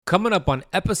Coming up on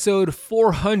episode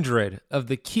 400 of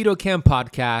the Keto Camp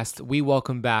podcast, we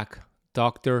welcome back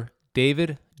Dr.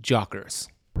 David Jockers.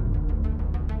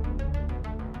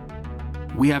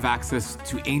 We have access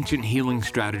to ancient healing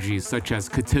strategies such as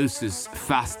ketosis,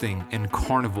 fasting, and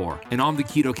carnivore. And on the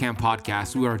Keto Camp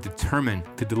podcast, we are determined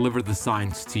to deliver the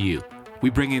science to you.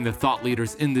 We bring in the thought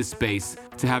leaders in this space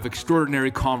to have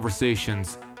extraordinary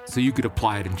conversations so you could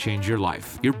apply it and change your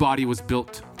life. Your body was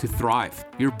built to thrive.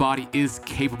 Your body is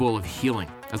capable of healing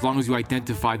as long as you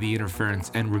identify the interference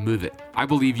and remove it. I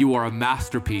believe you are a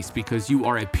masterpiece because you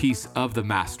are a piece of the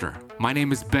master. My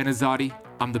name is Ben Azadi.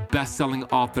 I'm the best-selling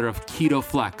author of Keto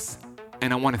Flex,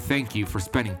 and I want to thank you for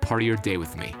spending part of your day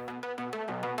with me.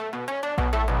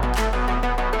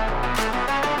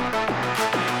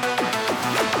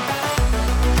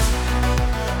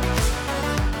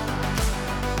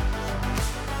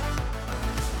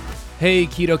 Hey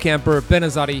Keto Camper, Ben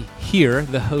Azadi here,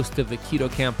 the host of the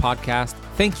Keto Camp podcast.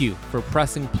 Thank you for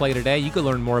pressing play today. You can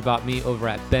learn more about me over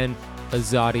at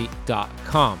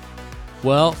benazadi.com.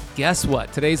 Well, guess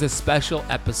what? Today's a special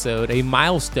episode, a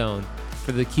milestone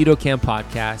for the Keto Camp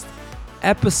podcast,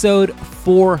 episode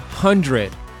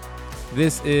 400.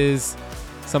 This is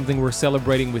something we're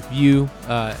celebrating with you,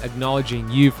 acknowledging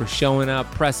you for showing up,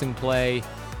 pressing play,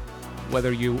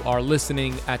 whether you are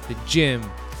listening at the gym,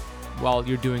 while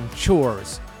you're doing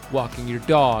chores, walking your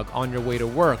dog, on your way to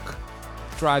work,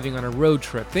 driving on a road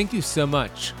trip. Thank you so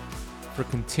much for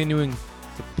continuing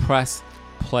to press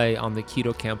play on the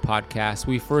Keto Camp podcast.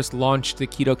 We first launched the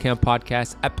Keto Camp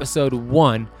podcast, episode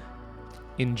 1,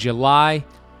 in July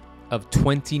of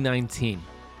 2019.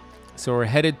 So we're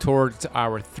headed towards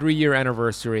our 3-year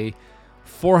anniversary,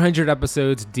 400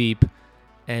 episodes deep,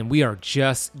 and we are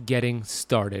just getting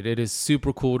started. It is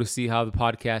super cool to see how the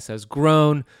podcast has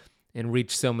grown and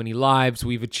reached so many lives.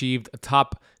 We've achieved a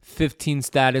top 15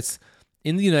 status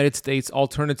in the United States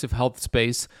alternative health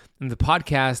space. And the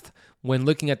podcast, when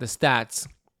looking at the stats,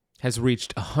 has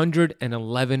reached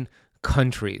 111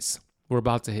 countries. We're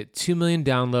about to hit 2 million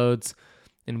downloads,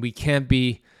 and we can't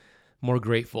be more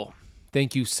grateful.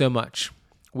 Thank you so much.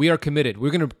 We are committed.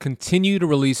 We're going to continue to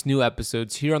release new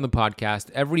episodes here on the podcast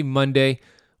every Monday,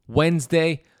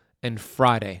 Wednesday, and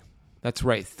Friday. That's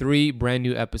right, 3 brand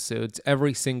new episodes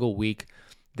every single week.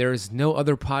 There is no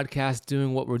other podcast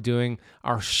doing what we're doing.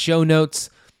 Our show notes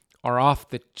are off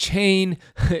the chain,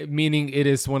 meaning it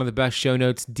is one of the best show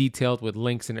notes, detailed with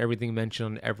links and everything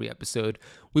mentioned on every episode.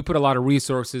 We put a lot of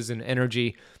resources and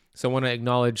energy, so I want to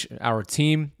acknowledge our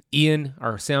team, Ian,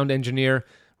 our sound engineer,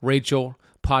 Rachel,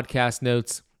 podcast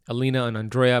notes, Alina and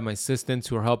Andrea, my assistants,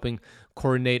 who are helping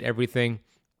coordinate everything.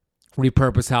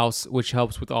 Repurpose House, which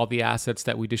helps with all the assets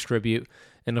that we distribute,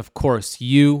 and of course,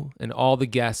 you and all the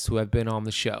guests who have been on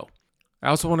the show. I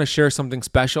also want to share something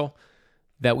special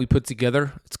that we put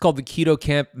together. It's called the Keto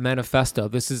Camp Manifesto.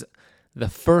 This is the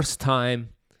first time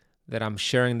that I'm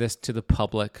sharing this to the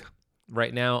public.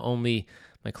 Right now, only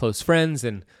my close friends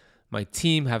and my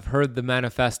team have heard the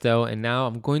manifesto, and now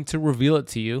I'm going to reveal it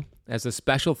to you as a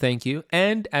special thank you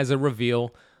and as a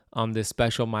reveal on this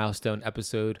special milestone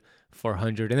episode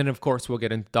 400. And then, of course, we'll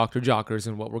get into Dr. Jockers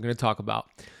and what we're going to talk about.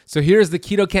 So here's the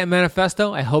Keto Camp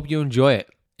Manifesto. I hope you enjoy it.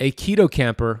 A keto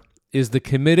camper is the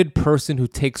committed person who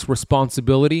takes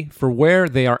responsibility for where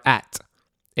they are at.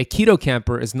 A keto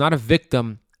camper is not a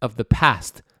victim of the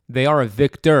past. They are a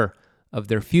victor of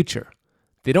their future.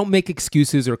 They don't make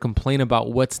excuses or complain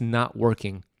about what's not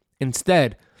working.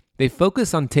 Instead, they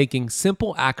focus on taking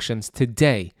simple actions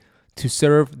today to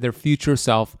serve their future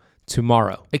self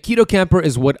tomorrow. A keto camper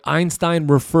is what Einstein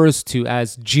refers to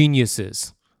as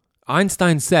geniuses.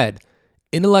 Einstein said,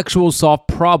 "Intellectuals solve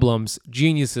problems,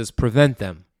 geniuses prevent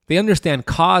them." They understand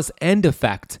cause and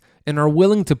effect and are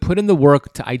willing to put in the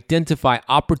work to identify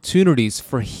opportunities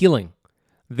for healing.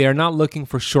 They are not looking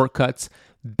for shortcuts,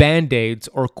 band-aids,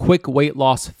 or quick weight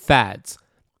loss fads.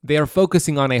 They are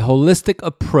focusing on a holistic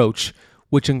approach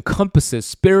which encompasses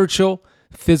spiritual,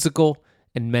 physical,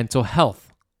 and mental health.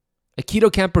 A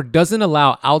keto camper doesn't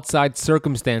allow outside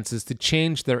circumstances to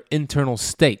change their internal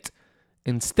state.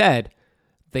 Instead,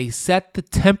 they set the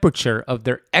temperature of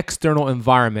their external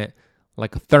environment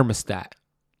like a thermostat.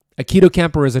 A keto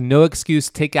camper is a no excuse,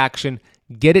 take action,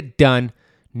 get it done,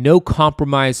 no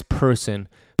compromise person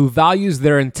who values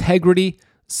their integrity,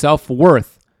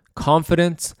 self-worth,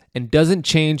 confidence, and doesn't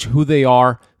change who they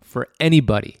are for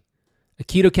anybody. A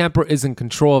keto camper is in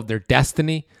control of their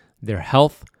destiny, their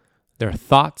health, their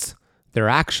thoughts, their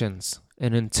actions,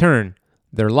 and in turn,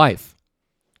 their life.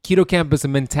 Keto camp is a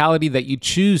mentality that you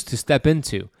choose to step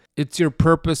into. It's your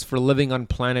purpose for living on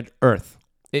planet Earth.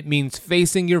 It means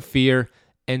facing your fear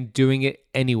and doing it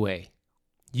anyway.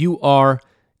 You are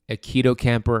a keto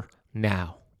camper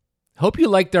now. Hope you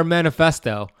liked our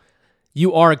manifesto.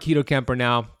 You are a keto camper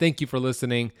now. Thank you for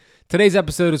listening. Today's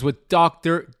episode is with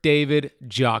Dr. David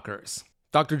Jockers.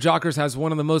 Dr. Jockers has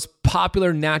one of the most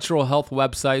popular natural health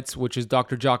websites, which is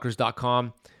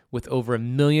drjockers.com, with over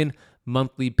 1 million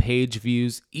monthly page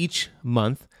views each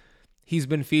month. He's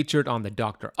been featured on the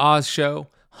Dr. Oz Show,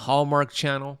 Hallmark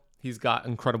Channel. He's got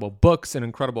incredible books and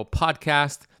incredible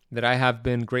podcast that I have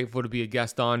been grateful to be a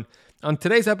guest on. On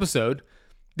today's episode,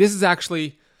 this is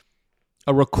actually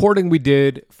a recording we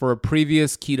did for a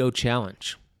previous keto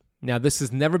challenge. Now, this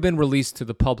has never been released to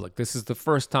the public. This is the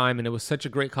first time, and it was such a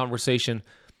great conversation.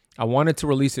 I wanted to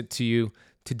release it to you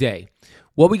today.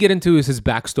 What we get into is his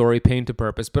backstory, pain to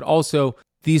purpose, but also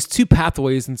these two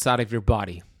pathways inside of your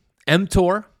body,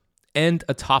 mTOR and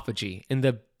autophagy, and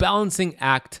the balancing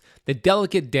act, the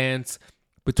delicate dance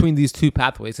between these two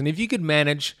pathways. And if you could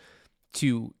manage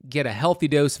to get a healthy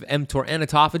dose of mTOR and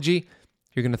autophagy,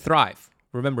 you're going to thrive.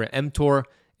 Remember, mTOR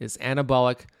is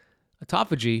anabolic,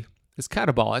 autophagy is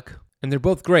catabolic, and they're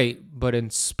both great, but in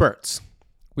spurts.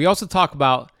 We also talk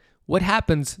about what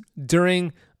happens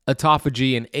during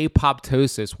autophagy and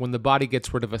apoptosis when the body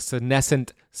gets rid of a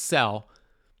senescent cell.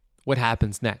 What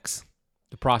happens next?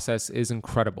 The process is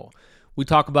incredible. We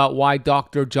talk about why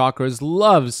Dr. Jockers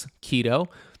loves keto,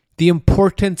 the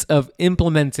importance of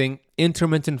implementing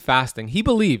intermittent fasting. He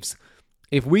believes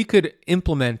if we could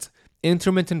implement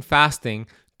intermittent fasting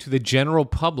to the general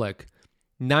public,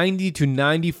 90 to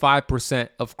 95%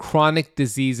 of chronic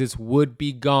diseases would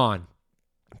be gone.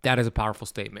 That is a powerful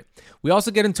statement. We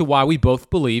also get into why we both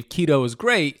believe keto is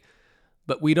great,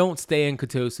 but we don't stay in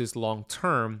ketosis long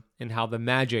term, and how the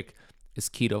magic is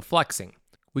keto flexing.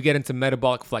 We get into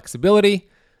metabolic flexibility,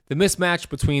 the mismatch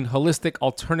between holistic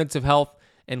alternative health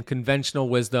and conventional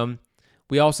wisdom.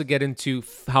 We also get into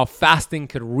how fasting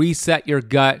could reset your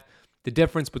gut, the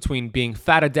difference between being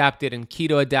fat adapted and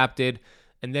keto adapted.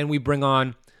 And then we bring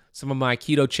on some of my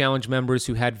Keto Challenge members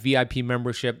who had VIP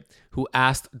membership who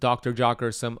asked Dr.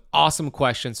 Jockers some awesome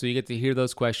questions. So you get to hear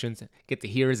those questions, get to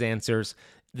hear his answers.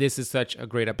 This is such a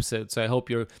great episode. So I hope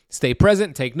you stay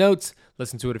present, take notes,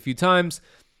 listen to it a few times.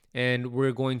 And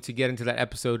we're going to get into that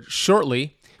episode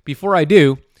shortly. Before I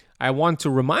do, I want to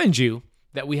remind you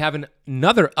that we have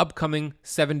another upcoming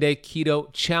 7-day keto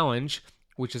challenge,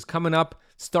 which is coming up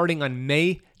starting on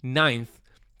May 9th,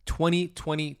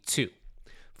 2022.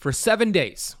 For 7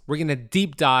 days, we're going to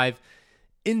deep dive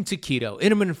into keto,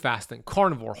 intermittent fasting,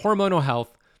 carnivore, hormonal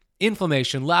health,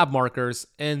 inflammation, lab markers,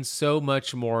 and so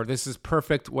much more. This is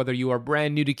perfect whether you are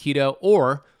brand new to keto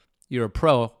or you're a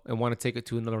pro and want to take it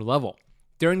to another level.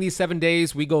 During these 7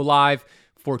 days, we go live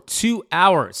for 2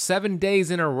 hours, 7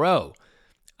 days in a row.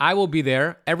 I will be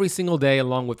there every single day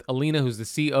along with Alina, who's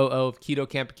the COO of Keto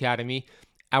Camp Academy.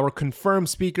 Our confirmed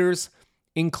speakers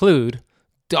include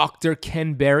Dr.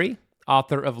 Ken Berry,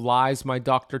 author of Lies My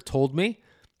Doctor Told Me,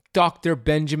 Dr.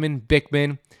 Benjamin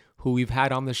Bickman, who we've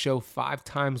had on the show 5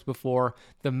 times before,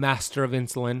 the master of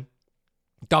insulin,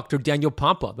 Dr. Daniel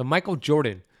Pompa, the Michael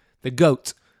Jordan, the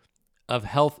GOAT of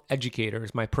health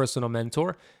educators, my personal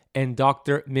mentor, and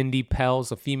Dr. Mindy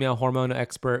Pels, a female hormone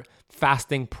expert,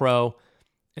 fasting pro,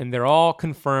 and they're all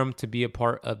confirmed to be a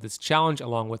part of this challenge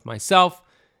along with myself.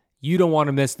 You don't want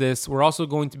to miss this. We're also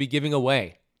going to be giving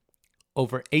away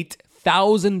over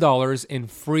 $8,000 in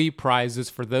free prizes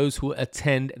for those who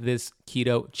attend this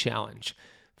keto challenge.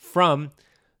 From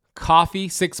coffee,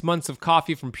 6 months of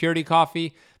coffee from Purity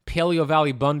Coffee, Paleo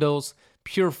Valley bundles,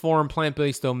 Pure Form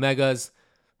plant-based omegas,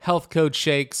 health code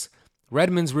shakes,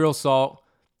 Redmond's Real Salt,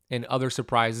 and other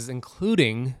surprises,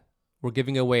 including we're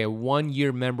giving away a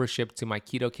 1-year membership to my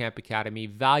Keto Camp Academy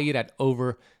valued at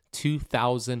over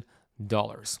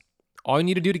 $2,000. All you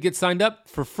need to do to get signed up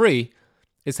for free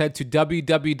is head to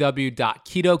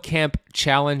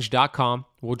www.ketocampchallenge.com.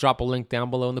 We'll drop a link down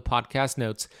below in the podcast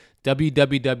notes,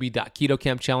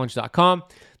 www.ketocampchallenge.com.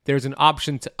 There's an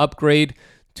option to upgrade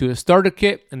to a starter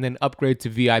kit and then upgrade to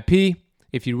VIP.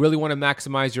 If you really want to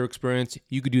maximize your experience,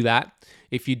 you could do that.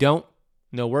 If you don't,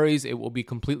 no worries. It will be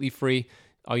completely free.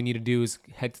 All you need to do is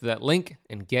head to that link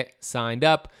and get signed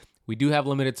up. We do have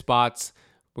limited spots.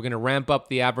 We're going to ramp up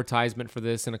the advertisement for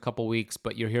this in a couple weeks,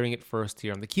 but you're hearing it first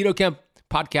here on the Keto Camp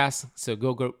podcast. So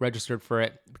go register for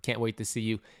it. Can't wait to see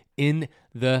you in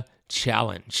the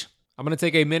challenge. I'm going to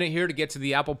take a minute here to get to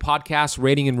the Apple Podcast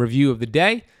rating and review of the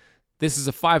day. This is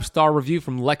a 5-star review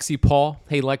from Lexi Paul.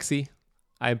 Hey, Lexi.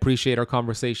 I appreciate our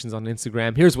conversations on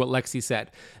Instagram. Here's what Lexi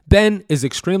said. Ben is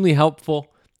extremely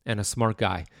helpful and a smart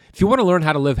guy. If you want to learn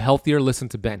how to live healthier, listen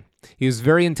to Ben. He is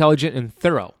very intelligent and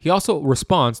thorough. He also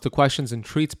responds to questions and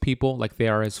treats people like they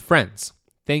are his friends.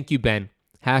 Thank you, Ben.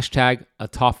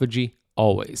 #autophagy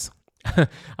always.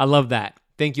 I love that.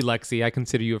 Thank you, Lexi. I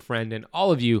consider you a friend, and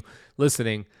all of you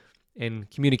listening and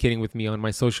communicating with me on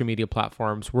my social media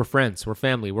platforms. We're friends, we're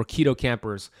family, we're keto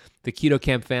campers. The Keto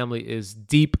Camp family is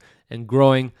deep and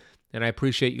growing, and I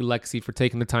appreciate you, Lexi, for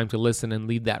taking the time to listen and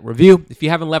leave that review. If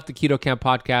you haven't left the Keto Camp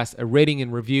podcast a rating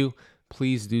and review,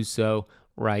 please do so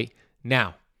right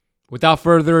now. Without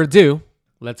further ado,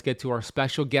 let's get to our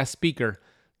special guest speaker,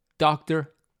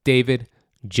 Dr. David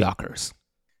Jockers.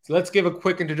 So let's give a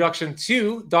quick introduction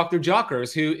to Dr.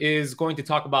 Jockers, who is going to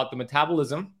talk about the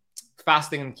metabolism,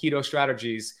 fasting, and keto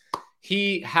strategies.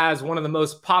 He has one of the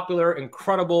most popular,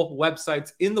 incredible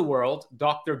websites in the world,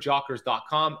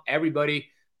 drjockers.com. Everybody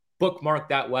bookmark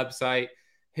that website.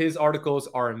 His articles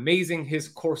are amazing. His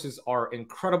courses are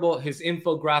incredible. His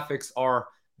infographics are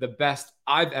the best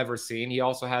I've ever seen. He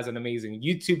also has an amazing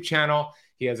YouTube channel.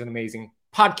 He has an amazing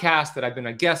podcast that I've been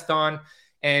a guest on.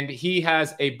 And he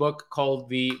has a book called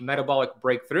The Metabolic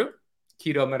Breakthrough,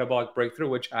 Keto Metabolic Breakthrough,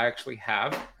 which I actually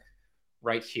have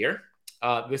right here.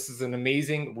 This is an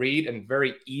amazing read and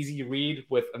very easy read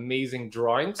with amazing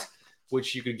drawings,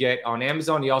 which you could get on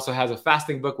Amazon. He also has a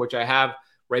fasting book, which I have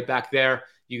right back there.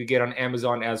 You could get on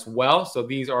Amazon as well. So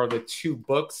these are the two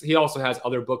books. He also has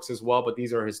other books as well, but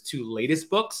these are his two latest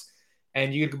books.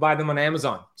 And you can buy them on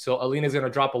Amazon. So Alina's going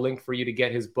to drop a link for you to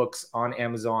get his books on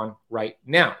Amazon right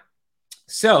now.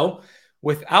 So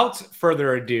without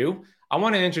further ado, I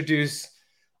want to introduce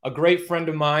a great friend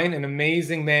of mine, an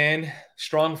amazing man,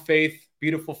 strong faith,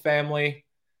 beautiful family.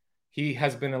 He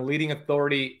has been a leading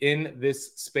authority in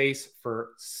this space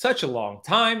for such a long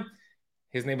time.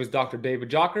 His name is Dr. David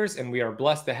Jockers, and we are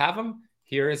blessed to have him.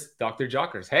 Here is Dr.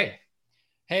 Jockers. Hey.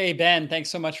 Hey, Ben. Thanks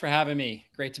so much for having me.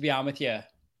 Great to be on with you.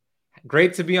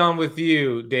 Great to be on with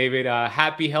you, David.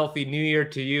 Happy, healthy New Year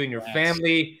to you and your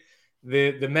family.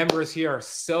 The members here are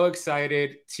so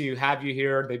excited to have you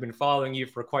here. They've been following you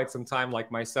for quite some time,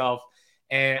 like myself.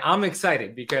 And I'm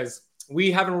excited because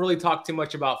we haven't really talked too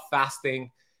much about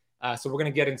fasting. So we're going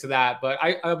to get into that. But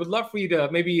I would love for you to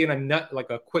maybe in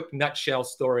a quick nutshell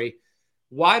story.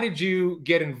 Why did you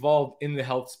get involved in the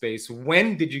health space?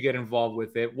 When did you get involved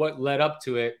with it? What led up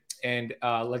to it? And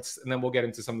then we'll get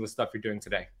into some of the stuff you're doing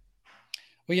today.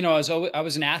 Well, I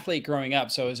was an athlete growing up,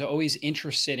 so I was always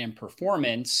interested in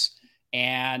performance.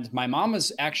 And my mom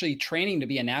was actually training to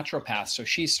be a naturopath. So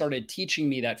she started teaching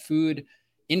me that food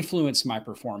influenced my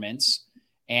performance.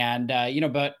 And,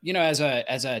 as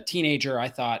a teenager, I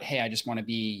thought, hey, I just want to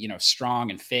be, strong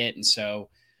and fit. And so,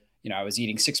 I was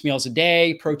eating 6 meals a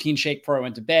day, protein shake before I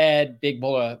went to bed, big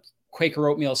bowl of Quaker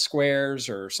oatmeal squares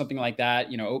or something like that,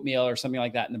 oatmeal or something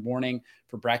like that in the morning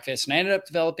for breakfast. And I ended up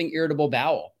developing irritable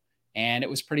bowel, and it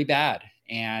was pretty bad.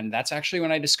 And that's actually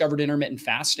when I discovered intermittent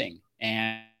fasting,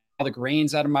 and all the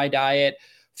grains out of my diet,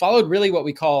 followed really what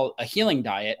we call a healing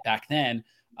diet back then.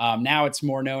 Now it's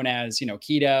more known as,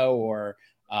 keto or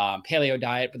paleo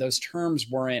diet, but those terms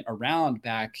weren't around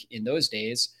back in those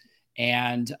days.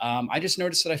 And I just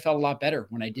noticed that I felt a lot better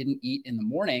when I didn't eat in the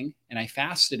morning, and I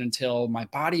fasted until my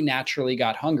body naturally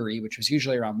got hungry, which was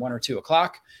usually around 1 or 2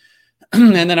 o'clock.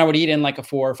 And then I would eat in like a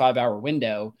 4 or 5 hour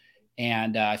window,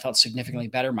 and I felt significantly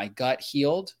better. My gut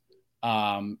healed.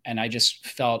 And I just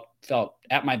felt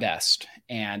at my best.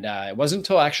 And it wasn't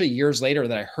until actually years later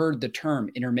that I heard the term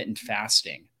intermittent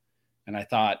fasting. And I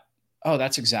thought, oh,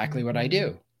 that's exactly what I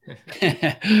do.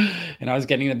 And I was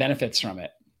getting the benefits from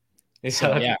it.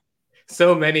 So, yeah.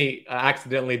 So many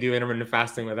accidentally do intermittent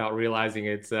fasting without realizing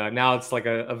it's now it's like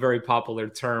a very popular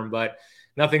term, but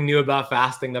nothing new about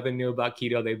fasting, nothing new about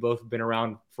keto. They've both been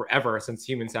around forever since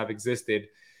humans have existed.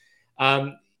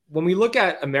 When we look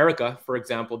at America, for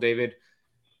example, David,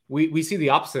 we see the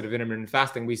opposite of intermittent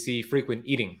fasting. We see frequent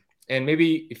eating. And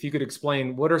maybe if you could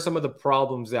explain, what are some of the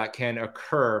problems that can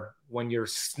occur when you're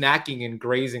snacking and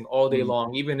grazing all day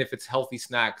long, even if it's healthy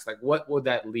snacks? Like, what would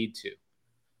that lead to?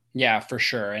 Yeah, for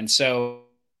sure. And so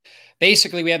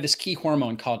basically we have this key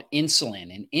hormone called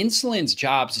insulin, and insulin's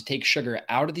job is to take sugar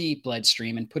out of the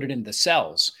bloodstream and put it into the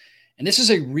cells. And this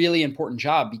is a really important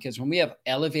job because when we have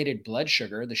elevated blood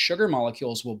sugar, the sugar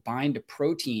molecules will bind to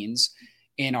proteins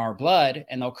in our blood,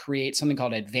 and they'll create something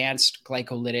called advanced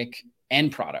glycolytic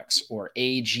end products, or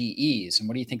AGEs. And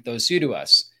what do you think those do to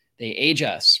us? They age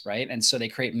us, right? And so they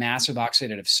create massive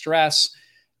oxidative stress,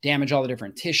 damage all the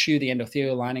different tissue, the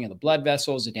endothelial lining of the blood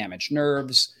vessels, they damage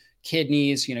nerves,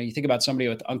 kidneys. You think about somebody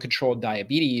with uncontrolled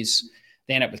diabetes,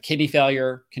 they end up with kidney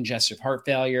failure, congestive heart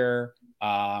failure.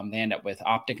 They end up with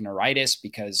optic neuritis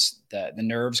because the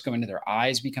nerves going into their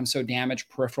eyes become so damaged,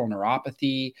 peripheral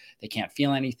neuropathy. They can't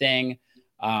feel anything.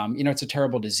 It's a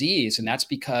terrible disease. And that's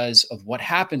because of what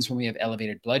happens when we have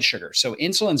elevated blood sugar. So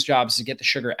insulin's job is to get the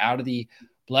sugar out of the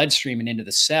bloodstream and into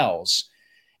the cells.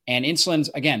 And insulin's,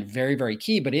 again, very, very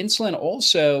key, but insulin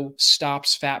also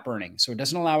stops fat burning. So it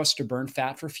doesn't allow us to burn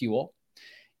fat for fuel.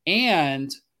 And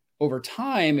over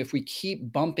time, if we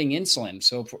keep bumping insulin,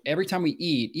 so every time we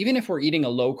eat, even if we're eating a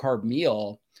low carb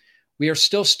meal, we are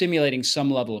still stimulating some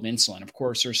level of insulin. Of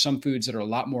course, there's some foods that are a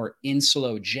lot more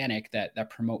insulogenic that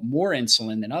promote more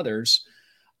insulin than others.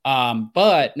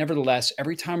 But nevertheless,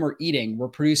 every time we're eating, we're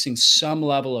producing some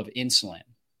level of insulin.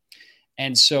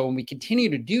 And so when we continue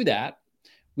to do that,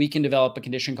 we can develop a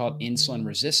condition called insulin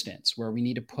resistance, where we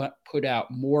need to put out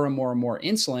more and more and more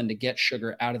insulin to get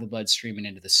sugar out of the bloodstream and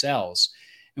into the cells.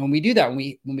 And when we do that,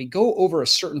 when we go over a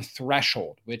certain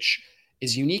threshold, which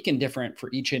is unique and different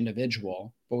for each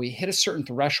individual, but we hit a certain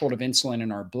threshold of insulin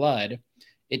in our blood,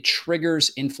 it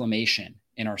triggers inflammation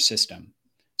in our system.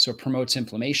 So it promotes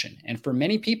inflammation. And for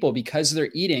many people, because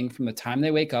they're eating from the time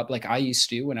they wake up, like I used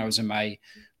to when I was in my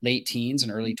late teens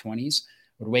and early 20s,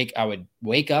 I would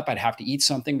wake up, I'd have to eat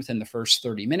something within the first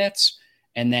 30 minutes.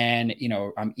 And then,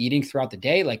 I'm eating throughout the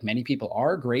day, like many people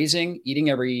are, grazing,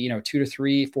 eating every, 2 to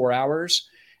 3, 4 hours,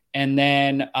 and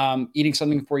then eating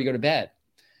something before you go to bed.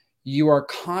 You are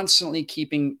constantly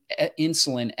keeping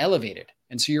insulin elevated.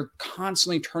 And so you're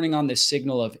constantly turning on this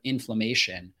signal of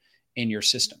inflammation in your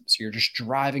system. So you're just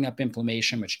driving up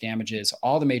inflammation, which damages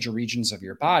all the major regions of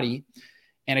your body.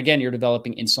 And again, you're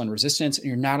developing insulin resistance, and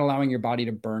you're not allowing your body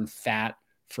to burn fat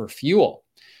for fuel.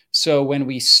 So when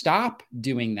we stop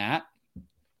doing that,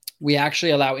 we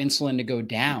actually allow insulin to go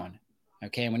down.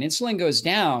 Okay. And when insulin goes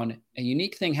down, a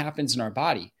unique thing happens in our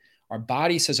body. Our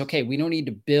body says, okay, we don't need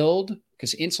to build,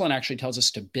 because insulin actually tells us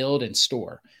to build and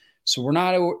store. So we're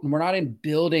not in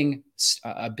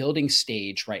a building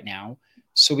stage right now.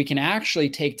 So we can actually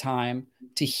take time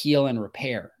to heal and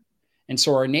repair. And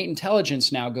so our innate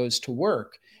intelligence now goes to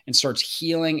work and starts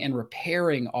healing and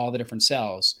repairing all the different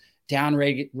cells, down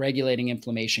regulating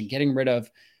inflammation, getting rid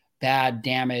of bad,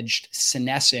 damaged,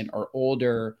 senescent or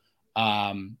older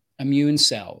immune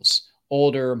cells,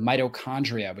 older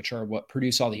mitochondria, which are what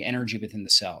produce all the energy within the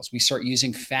cells. We start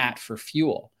using fat for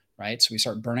fuel, right? So we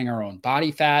start burning our own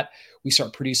body fat. We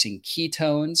start producing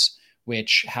ketones,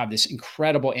 which have this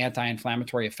incredible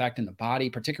anti-inflammatory effect in the body,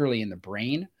 particularly in the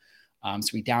brain. So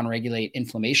we downregulate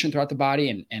inflammation throughout the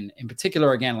body. And in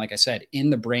particular, again, like I said, in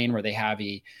the brain, where they have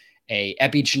a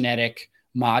epigenetic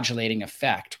modulating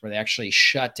effect, where they actually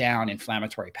shut down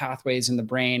inflammatory pathways in the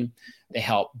brain. They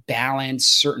help balance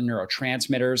certain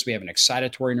neurotransmitters. We have an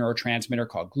excitatory neurotransmitter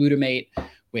called glutamate,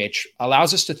 which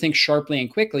allows us to think sharply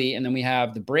and quickly. And then we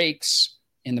have the brakes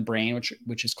in the brain,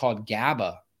 which is called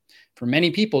GABA. For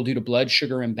many people, due to blood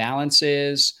sugar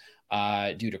imbalances,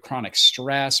 due to chronic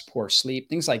stress, poor sleep,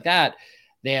 things like that,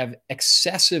 they have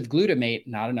excessive glutamate,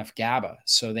 not enough GABA.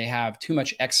 So they have too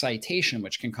much excitation,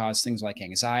 which can cause things like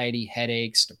anxiety,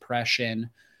 headaches, depression.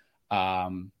 A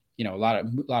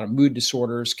lot of mood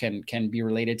disorders can be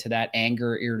related to that,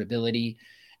 anger, irritability.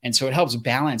 And so it helps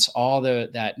balance all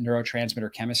that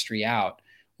neurotransmitter chemistry out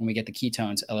when we get the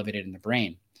ketones elevated in the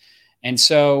brain. And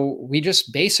so we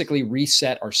just basically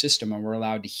reset our system, and we're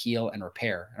allowed to heal and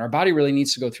repair. And our body really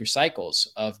needs to go through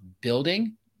cycles of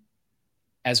building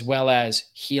as well as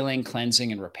healing,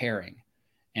 cleansing, and repairing.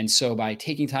 And so by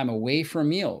taking time away from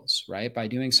meals, right, by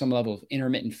doing some level of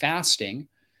intermittent fasting,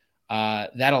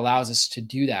 that allows us to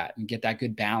do that and get that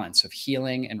good balance of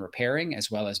healing and repairing as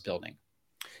well as building.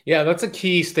 Yeah, that's a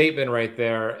key statement right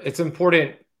there. It's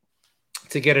important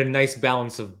to get a nice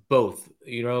balance of both.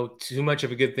 Too much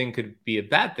of a good thing could be a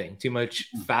bad thing. Too much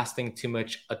fasting, too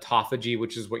much autophagy,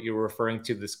 which is what you're referring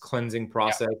to, this cleansing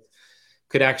process,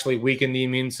 could actually weaken the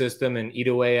immune system and eat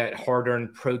away at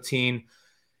hard-earned protein.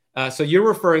 So you're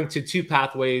referring to two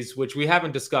pathways, which we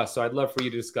haven't discussed. So I'd love for you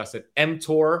to discuss it: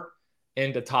 mTOR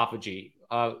and autophagy.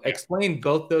 Explain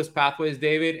both those pathways,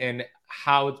 David, and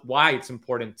why it's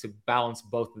important to balance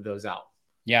both of those out.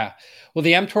 Yeah. Well,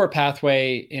 the mTOR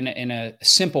pathway in a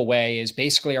simple way is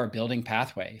basically our building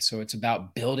pathway. So it's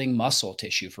about building muscle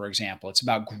tissue, for example. It's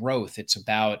about growth. It's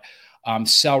about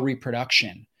cell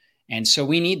reproduction. And so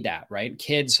we need that, right?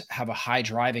 Kids have a high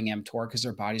driving mTOR because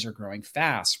their bodies are growing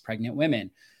fast. Pregnant women,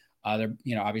 they're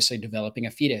obviously developing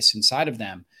a fetus inside of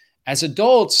them. As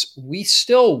adults, we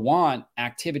still want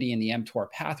activity in the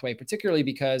mTOR pathway, particularly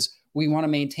because we want to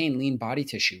maintain lean body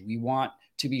tissue. We want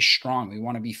to be strong. We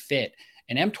want to be fit.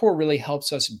 And mTOR really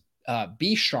helps us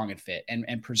be strong and fit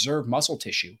and preserve muscle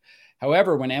tissue.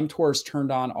 However, when mTOR is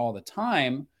turned on all the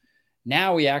time,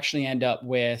 now we actually end up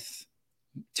with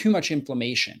too much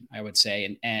inflammation, I would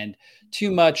say, and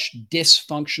too much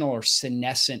dysfunctional or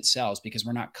senescent cells because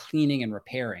we're not cleaning and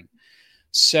repairing.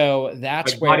 So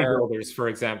that's like where bodybuilders, for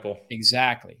example.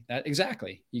 Exactly.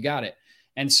 You got it.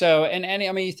 And so, and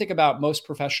I mean, you think about most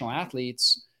professional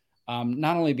athletes,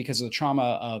 not only because of the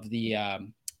trauma of the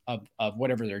of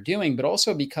whatever they're doing, but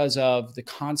also because of the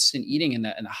constant eating and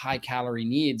the high calorie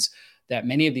needs that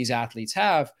many of these athletes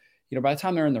have. You know, by the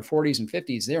time they're in their 40s and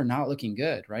 50s, they're not looking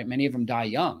good, right? Many of them die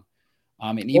young.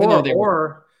 And even though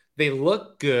Or they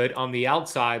look good on the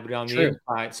outside, but on the true,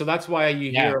 inside. So that's why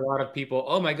you yeah, hear a lot of people,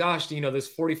 oh my gosh,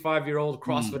 this 45-year-old mm,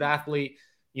 CrossFit athlete,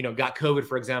 got COVID,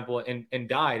 for example, and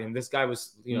died. And this guy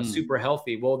was, mm. super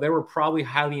healthy. Well, they were probably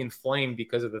highly inflamed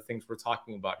because of the things we're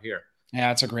talking about here. Yeah,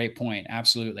 that's a great point.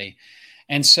 Absolutely.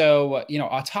 And so,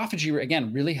 autophagy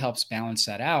again really helps balance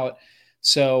that out.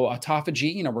 So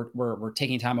autophagy, we're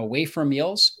taking time away from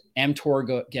meals.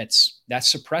 mTOR that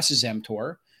suppresses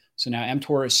mTOR. So now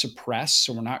mTOR is suppressed.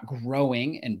 So we're not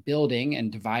growing and building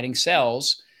and dividing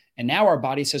cells. And now our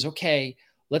body says, okay,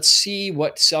 let's see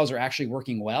what cells are actually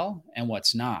working well and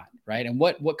what's not, right? And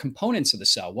what components of the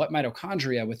cell, what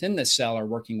mitochondria within the cell are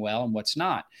working well and what's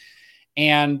not.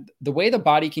 And the way the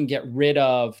body can get rid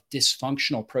of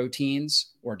dysfunctional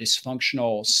proteins or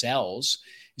dysfunctional cells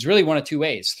is really one of two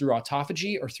ways: through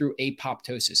autophagy or through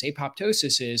apoptosis.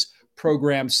 Apoptosis is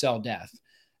programmed cell death.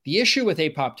 The issue with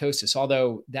apoptosis,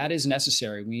 although that is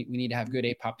necessary, we need to have good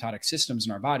apoptotic systems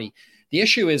in our body. The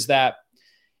issue is that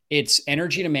it's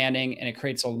energy demanding and it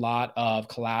creates a lot of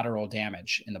collateral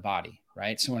damage in the body,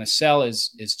 right? So when a cell is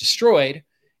destroyed,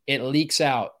 it leaks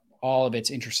out all of its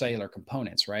intracellular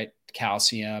components, right?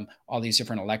 Calcium, all these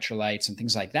different electrolytes and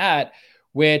things like that,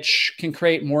 which can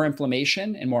create more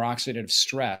inflammation and more oxidative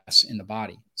stress in the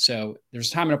body. So there's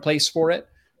a time and a place for it,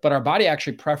 but our body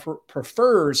actually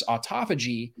prefers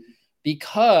autophagy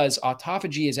because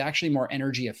autophagy is actually more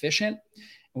energy efficient.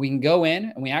 We can go in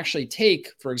and we actually take,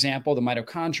 for example, the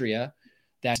mitochondria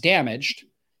that's damaged,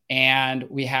 and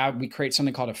we create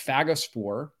something called a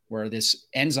phagospore, where this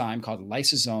enzyme called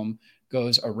lysosome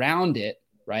goes around it,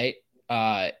 right?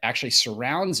 Actually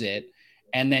surrounds it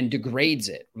and then degrades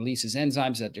it, releases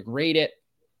enzymes that degrade it.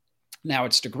 Now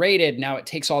it's degraded. Now it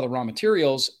takes all the raw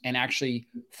materials and actually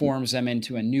forms them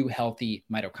into a new healthy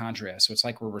mitochondria. So it's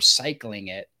like we're recycling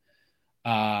it,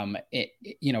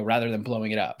 rather than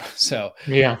blowing it up. So,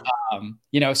 Yeah.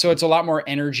 So it's a lot more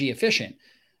energy efficient.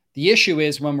 The issue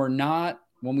is when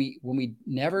we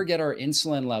never get our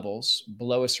insulin levels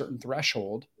below a certain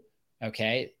threshold,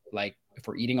 okay, like if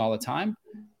we're eating all the time,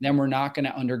 then we're not going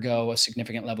to undergo a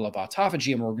significant level of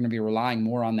autophagy, and we're going to be relying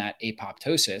more on that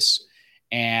apoptosis,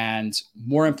 and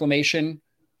more inflammation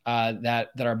that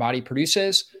our body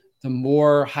produces,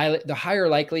 the higher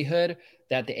likelihood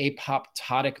that the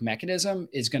apoptotic mechanism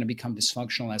is going to become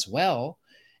dysfunctional as well.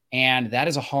 And that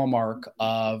is a hallmark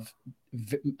of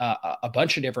a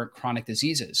bunch of different chronic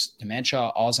diseases: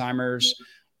 dementia, Alzheimer's,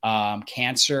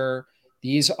 cancer.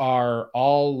 These are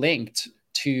all linked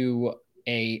to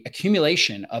a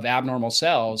accumulation of abnormal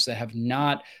cells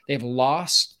that they've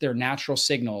lost their natural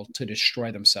signal to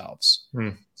destroy themselves.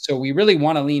 So we really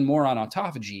want to lean more on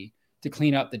autophagy to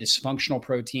clean up the dysfunctional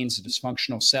proteins, the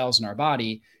dysfunctional cells in our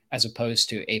body, as opposed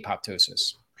to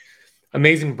apoptosis.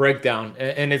 Amazing breakdown.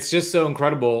 And it's just so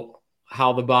incredible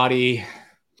how the body,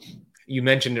 you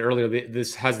mentioned it earlier,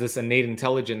 this has this innate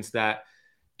intelligence that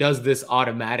does this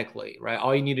automatically, right?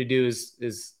 All you need to do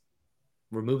is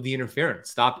remove the interference,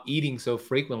 stop eating so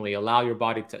frequently, allow your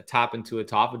body to tap into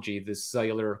autophagy, this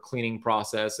cellular cleaning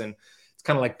process. And it's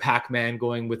kind of like Pac-Man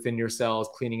going within your cells,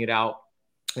 cleaning it out.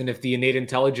 And if the innate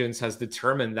intelligence has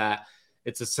determined that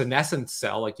it's a senescent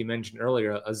cell, like you mentioned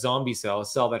earlier, a zombie cell, a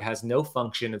cell that has no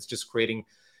function, it's just creating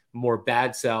more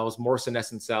bad cells, more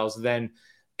senescent cells, then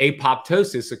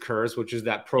apoptosis occurs, which is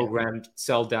that programmed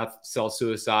cell death, cell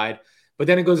suicide. But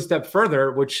then it goes a step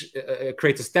further, which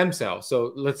creates a stem cell.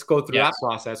 So let's go through that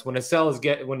process. When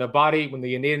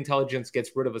the innate intelligence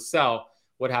gets rid of a cell,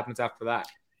 what happens after that?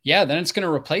 Yeah, then it's going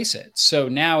to replace it. So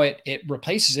now it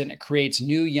replaces it and it creates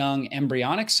new young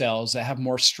embryonic cells that have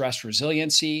more stress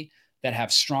resiliency, that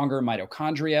have stronger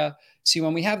mitochondria. See,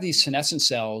 when we have these senescent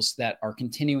cells that are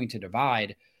continuing to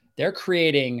divide, they're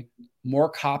creating more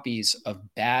copies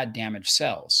of bad damaged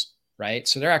cells, right?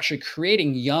 So they're actually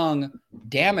creating young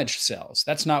damaged cells.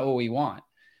 That's not what we want.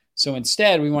 So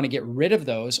instead, we want to get rid of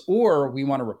those, or we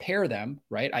want to repair them,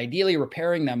 right? Ideally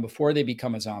repairing them before they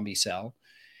become a zombie cell.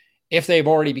 If they've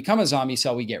already become a zombie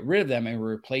cell, we get rid of them and we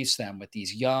replace them with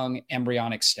these young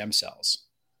embryonic stem cells.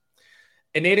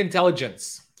 Innate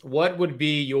intelligence. What would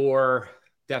be your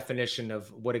definition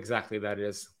of what exactly that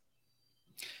is?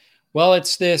 Well,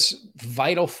 it's this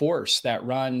vital force that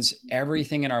runs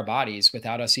everything in our bodies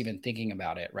without us even thinking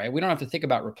about it, right? We don't have to think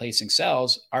about replacing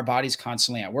cells. Our body's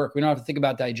constantly at work. We don't have to think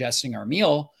about digesting our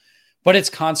meal, but it's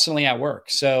constantly at work.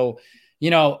 So,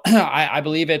 I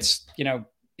believe it's,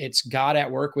 it's God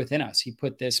at work within us. He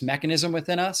put this mechanism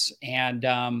within us, and,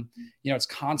 it's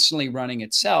constantly running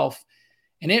itself,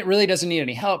 and it really doesn't need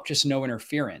any help, just no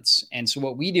interference. And so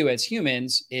what we do as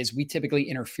humans is we typically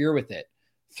interfere with it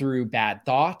through bad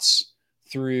thoughts,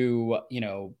 through,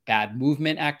 bad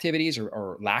movement activities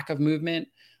or lack of movement,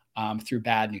 through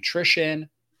bad nutrition,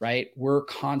 right? We're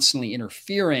constantly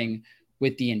interfering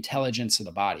with the intelligence of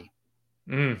the body.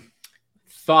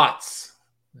 Thoughts.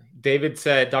 David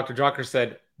said, Dr. Jocker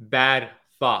said, bad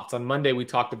thoughts. On Monday, we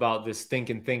talked about this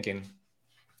thinking.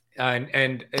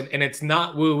 And it's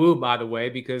not woo woo, by the way,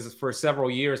 because for several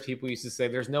years, people used to say,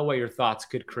 there's no way your thoughts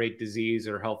could create disease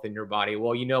or health in your body.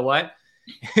 Well, you know what?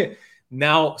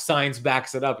 Now science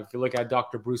backs it up. If you look at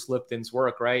Dr. Bruce Lipton's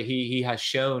work, right, he has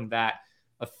shown that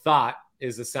a thought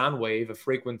is a sound wave, a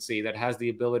frequency that has the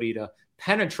ability to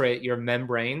penetrate your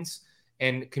membranes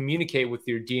and communicate with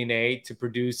your DNA to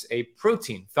produce a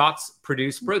protein. Thoughts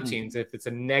produce proteins. If it's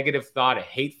a negative thought, a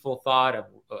hateful thought,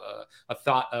 a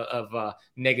thought of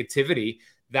negativity,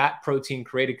 that protein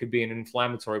created could be an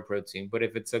inflammatory protein. But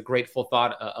if it's a grateful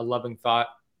thought, a loving thought,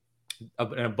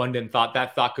 an abundant thought,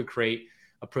 that thought could create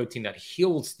a protein that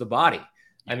heals the body.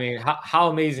 I mean, how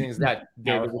amazing is that,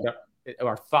 David?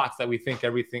 Our thoughts that we think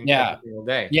everything every single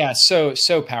day. Yeah.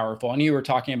 So powerful. And you were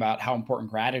talking about how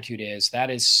important gratitude is. That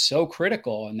is so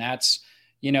critical. And that's,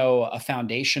 a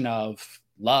foundation of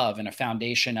love and a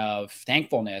foundation of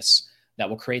thankfulness that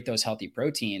will create those healthy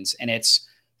proteins. And it's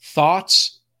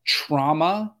thoughts,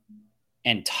 trauma,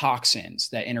 and toxins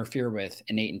that interfere with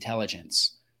innate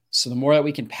intelligence. So the more that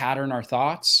we can pattern our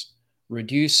thoughts,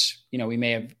 reduce, we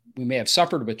may have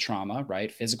suffered with trauma,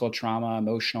 right? Physical trauma,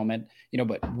 emotional,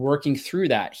 but working through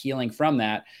that, healing from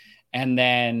that. And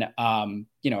then,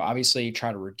 obviously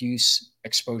try to reduce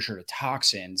exposure to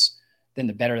toxins, then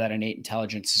the better that innate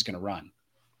intelligence is going to run.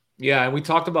 Yeah. And we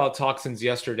talked about toxins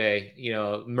yesterday,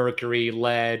 mercury,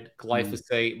 lead,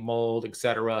 glyphosate, mold, et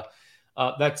cetera.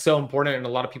 That's so important. And a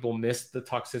lot of people miss the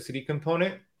toxicity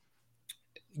component.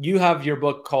 You have your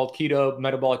book called Keto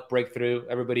Metabolic Breakthrough.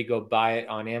 Everybody go buy it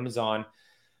on Amazon.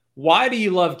 Why do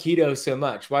you love keto so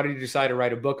much? Why did you decide to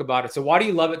write a book about it? So why do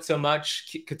you love it so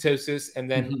much, ketosis?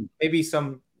 And then maybe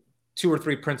some 2 or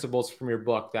 3 principles from your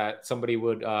book that somebody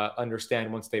would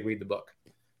understand once they read the book.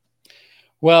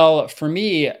 Well, for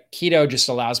me, keto just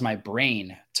allows my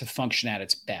brain to function at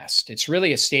its best. It's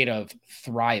really a state of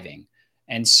thriving.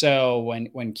 And so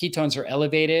when ketones are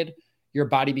elevated, your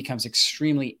body becomes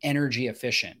extremely energy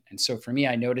efficient. And so for me,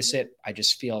 I notice it. I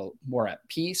just feel more at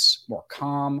peace, more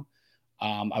calm.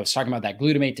 I was talking about that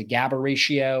glutamate to GABA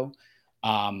ratio.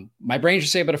 My brain's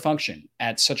just able to function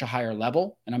at such a higher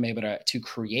level, and I'm able to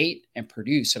create and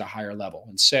produce at a higher level.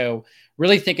 And so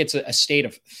really think it's a state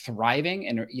of thriving.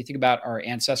 And you think about our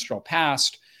ancestral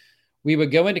past, we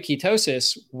would go into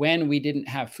ketosis when we didn't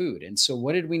have food. And so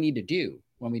what did we need to do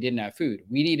when we didn't have food?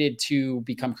 We needed to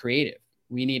become creative.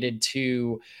 We needed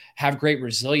to have great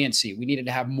resiliency. We needed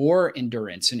to have more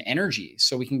endurance and energy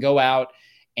so we can go out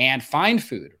and find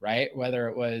food, right? Whether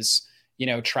it was,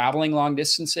 traveling long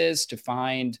distances to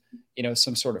find,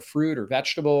 some sort of fruit or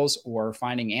vegetables, or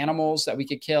finding animals that we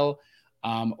could kill.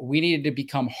 We needed to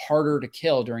become harder to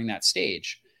kill during that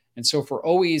stage. And so if we're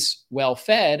always well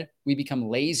fed, we become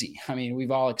lazy. I mean,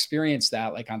 we've all experienced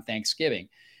that, like on Thanksgiving.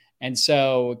 And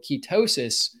so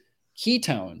ketones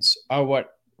are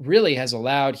what really has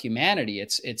allowed humanity.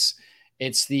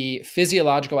 It's the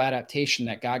physiological adaptation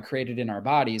that God created in our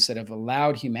bodies that have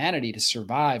allowed humanity to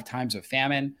survive times of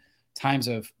famine, times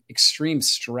of extreme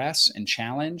stress and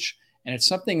challenge. And it's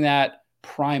something that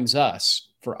primes us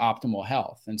for optimal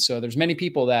health. And so there's many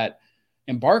people that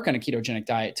embark on a ketogenic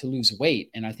diet to lose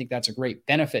weight. And I think that's a great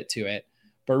benefit to it.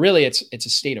 But really, it's a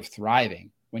state of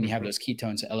thriving when you have those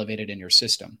ketones elevated in your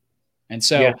system. And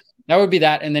so that would be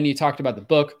that. And then you talked about the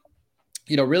book.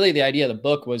 Really the idea of the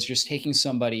book was just taking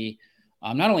somebody,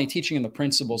 not only teaching them the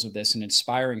principles of this and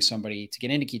inspiring somebody to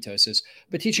get into ketosis,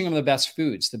 but teaching them the best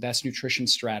foods, the best nutrition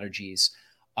strategies,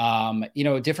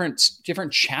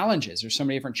 different challenges. There's so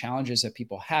many different challenges that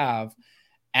people have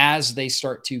as they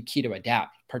start to keto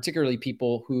adapt, particularly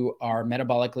people who are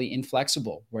metabolically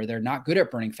inflexible, where they're not good at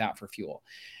burning fat for fuel.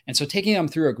 And so taking them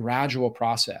through a gradual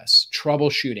process,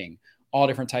 troubleshooting all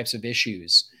different types of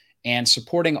issues, and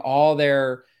supporting all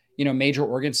their major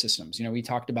organ systems. We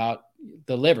talked about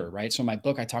the liver, right? So in my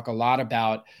book, I talk a lot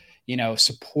about,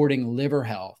 supporting liver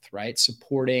health, right?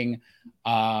 Supporting,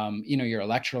 your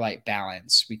electrolyte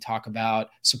balance. We talk about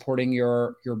supporting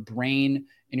your brain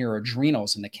and your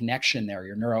adrenals and the connection there,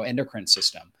 your neuroendocrine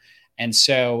system. And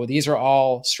so these are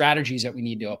all strategies that we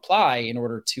need to apply in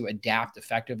order to adapt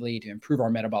effectively, to improve our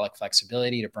metabolic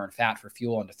flexibility, to burn fat for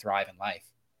fuel, and to thrive in life.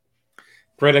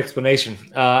 Great explanation.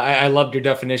 I loved your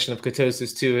definition of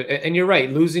ketosis too. And you're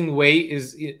right. Losing weight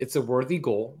it's a worthy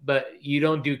goal, but you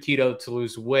don't do keto to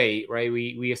lose weight, right?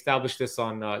 We established this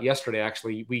on yesterday.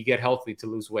 Actually, we get healthy to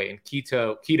lose weight, and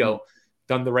keto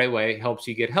done the right way helps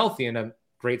you get healthy. And a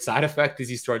great side effect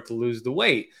is you start to lose the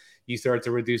weight. You start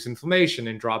to reduce inflammation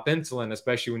and drop insulin,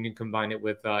 especially when you combine it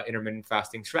with intermittent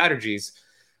fasting strategies.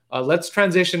 Let's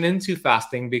transition into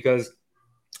fasting, because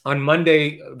on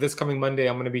Monday, this coming Monday,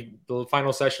 I'm going to be the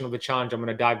final session of the challenge. I'm going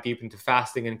to dive deep into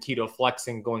fasting and keto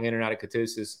flexing, going in and out of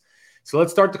ketosis. So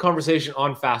let's start the conversation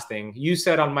on fasting. You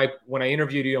said when I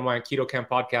interviewed you on my Keto Camp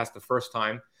podcast the first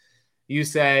time, you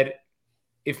said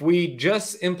if we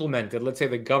just implemented, let's say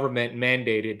the government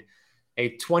mandated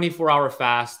a 24-hour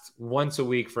fast once a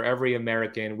week for every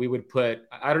American, we would put,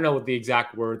 I don't know what the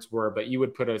exact words were, but you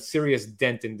would put a serious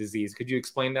dent in disease. Could you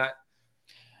explain that?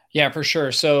 Yeah, for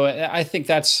sure. So I think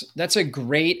that's a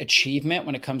great achievement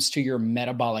when it comes to your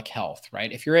metabolic health,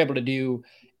 right? If you're able to do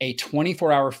a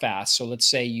 24-hour fast, so let's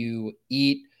say you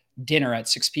eat dinner at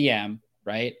 6 p.m.,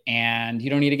 right? And you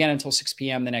don't eat again until 6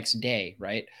 p.m. the next day,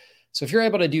 right? So if you're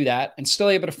able to do that and still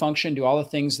able to function, do all the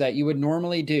things that you would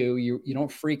normally do, you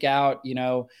don't freak out, you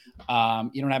don't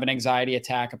have an anxiety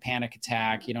attack, a panic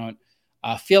attack, you don't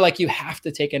feel like you have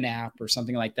to take a nap or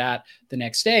something like that the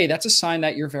next day, that's a sign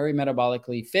that you're very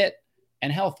metabolically fit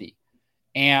and healthy.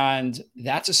 And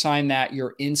that's a sign that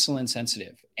you're insulin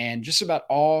sensitive. And just about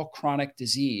all chronic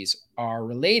disease are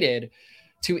related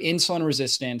to insulin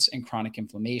resistance and chronic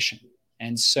inflammation.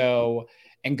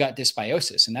 And gut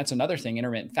dysbiosis. And that's another thing.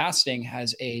 Intermittent fasting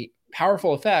has a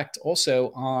powerful effect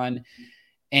also on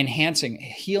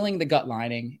healing the gut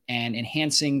lining and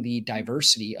enhancing the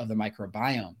diversity of the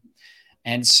microbiome.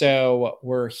 And so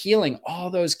we're healing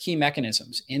all those key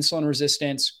mechanisms: insulin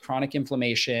resistance, chronic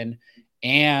inflammation,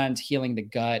 and healing the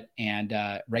gut and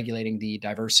regulating the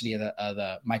diversity of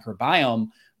the microbiome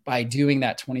by doing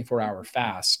that 24-hour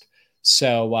fast.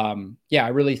 So I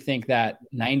really think that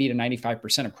 90 to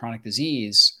 95% of chronic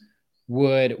disease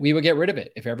we would get rid of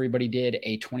it if everybody did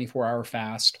a 24-hour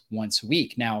fast once a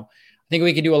week. Now, I think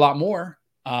we could do a lot more,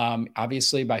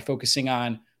 obviously, by focusing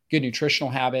on good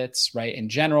nutritional habits, right? In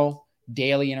general,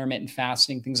 daily intermittent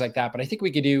fasting, things like that. But I think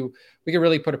we could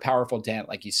really put a powerful dent,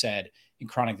 like you said, in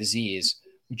chronic disease,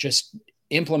 just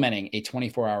implementing a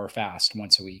 24-hour fast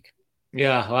once a week.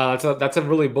 Yeah, wow, that's a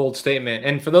really bold statement.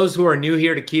 And for those who are new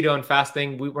here to keto and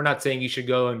fasting, we're not saying you should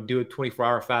go and do a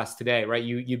 24-hour fast today, right?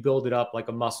 You build it up like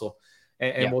a muscle.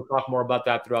 And we'll talk more about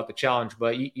that throughout the challenge,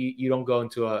 but you don't go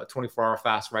into a 24-hour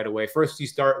fast right away. First, you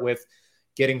start with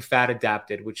getting fat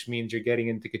adapted, which means you're getting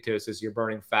into ketosis, you're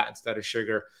burning fat instead of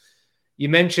sugar. You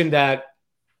mentioned that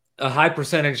a high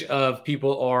percentage of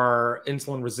people are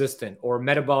insulin resistant or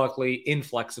metabolically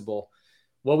inflexible.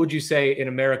 What would you say in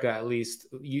America, at least?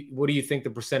 What do you think the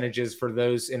percentage is for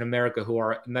those in America who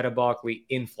are metabolically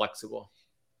inflexible?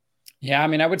 Yeah, I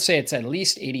mean, I would say it's at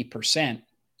least 80%.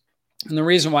 And the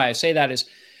reason why I say that is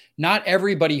not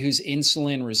everybody who's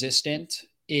insulin resistant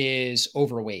is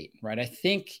overweight, right? I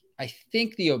think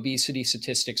the obesity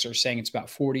statistics are saying it's about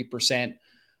 40%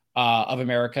 of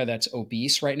America that's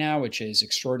obese right now, which is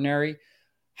extraordinary.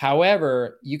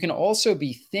 However, you can also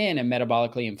be thin and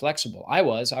metabolically inflexible. I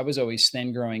was always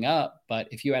thin growing up, but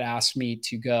if you had asked me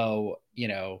to go,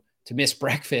 to miss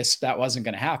breakfast, that wasn't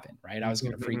going to happen, right? I was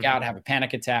going to freak out, have a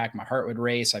panic attack. My heart would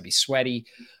race. I'd be sweaty.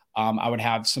 I would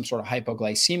have some sort of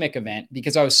hypoglycemic event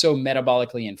because I was so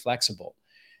metabolically inflexible.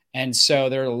 And so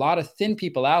there are a lot of thin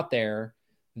people out there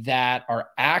that are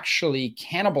actually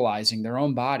cannibalizing their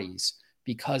own bodies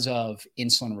because of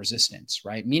insulin resistance,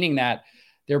 right? Meaning that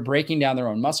they're breaking down their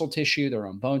own muscle tissue, their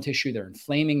own bone tissue, they're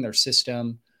inflaming their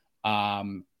system.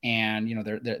 And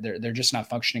they're just not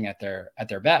functioning at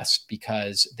their best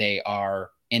because they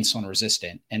are insulin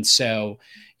resistant. And so,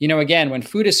 again, when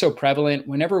food is so prevalent,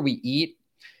 whenever we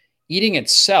eating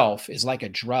itself is like a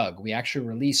drug. We actually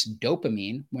release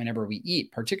dopamine whenever we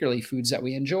eat, particularly foods that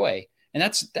we enjoy. And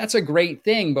that's a great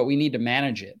thing, but we need to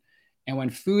manage it. And when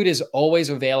food is always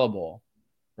available,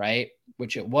 right,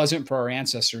 which it wasn't for our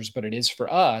ancestors, but it is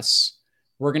for us,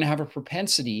 we're going to have a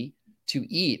propensity to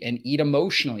eat and eat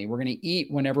emotionally. We're going to eat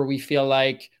whenever we feel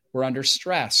like we're under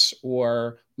stress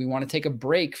or we want to take a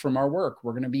break from our work.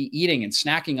 We're going to be eating and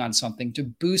snacking on something to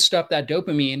boost up that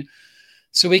dopamine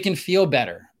so we can feel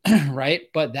better, right?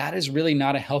 But that is really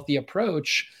not a healthy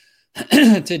approach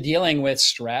to dealing with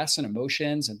stress and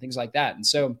emotions and things like that. And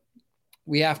so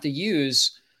we have to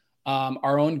use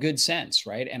our own good sense,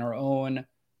 right? And our own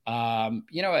In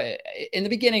the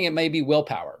beginning, it may be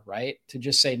willpower, right? To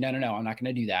just say, no, no, no, I'm not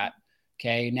going to do that.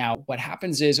 Okay. Now, what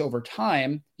happens is over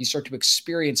time, you start to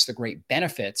experience the great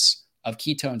benefits of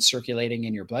ketones circulating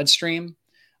in your bloodstream,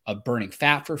 of burning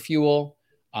fat for fuel.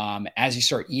 As you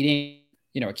start eating,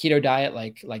 a keto diet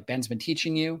like Ben's been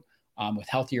teaching you, with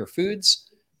healthier foods,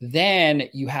 then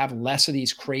you have less of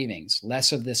these cravings,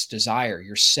 less of this desire.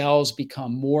 Your cells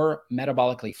become more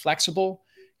metabolically flexible.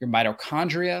 Your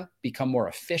mitochondria become more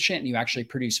efficient, and you actually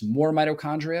produce more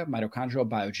mitochondrial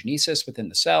biogenesis within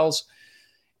the cells.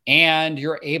 And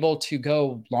you're able to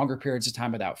go longer periods of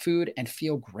time without food and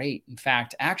feel great. In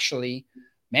fact, actually,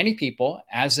 many people,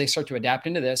 as they start to adapt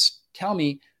into this, tell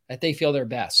me that they feel their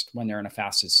best when they're in a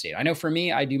fasted state. I know for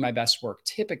me, I do my best work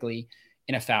typically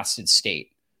in a fasted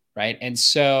state, right? And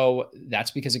so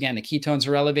that's because, again, the ketones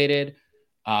are elevated,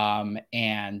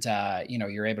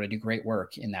 you're able to do great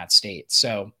work in that state.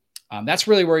 So that's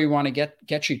really where you want to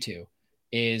get you to,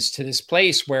 is to this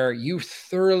place where you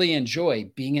thoroughly enjoy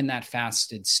being in that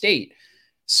fasted state.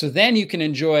 So then you can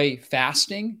enjoy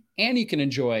fasting and you can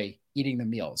enjoy eating the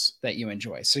meals that you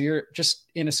enjoy. So you're just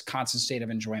in a constant state of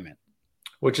enjoyment.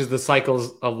 Which is the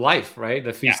cycles of life, right?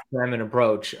 The feast famine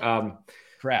approach.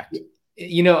 Correct.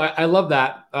 I love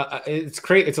that. It's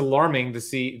great. It's alarming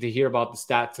to hear about the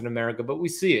stats in America, but we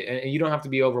see it, and you don't have to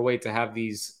be overweight to have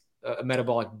these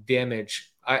metabolic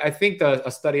damage. I think a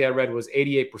study I read was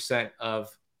 88% of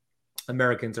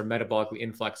Americans are metabolically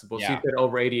inflexible. Yeah. So you said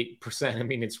over 88%. I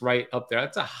mean, it's right up there.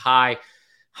 That's a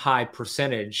high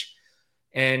percentage.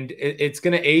 And it's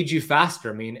going to age you faster.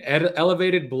 I mean,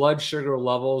 elevated blood sugar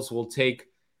levels will take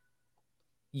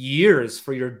years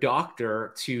for your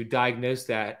doctor to diagnose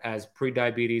that as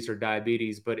prediabetes or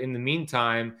diabetes. But in the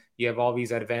meantime, you have all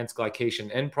these advanced glycation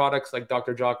end products like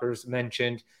Dr. Jockers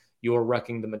mentioned. You're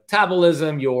wrecking the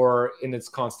metabolism. You're in its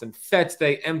constant fat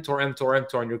state,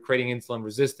 mTOR, and you're creating insulin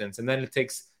resistance. And then it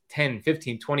takes 10,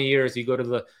 15, 20 years. You go to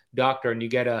the doctor and you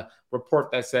get a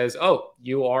report that says, oh,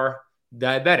 you are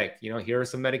diabetic. Here are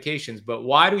some medications. But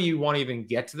why do you want to even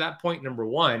get to that point? Number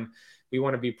one, we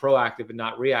want to be proactive and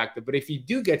not reactive. But if you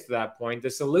do get to that point, the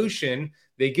solution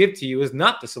they give to you is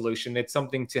not the solution. It's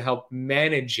something to help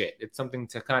manage it. It's something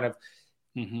to kind of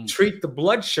treat the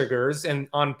blood sugars. And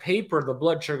on paper, the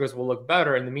blood sugars will look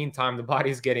better. In the meantime, the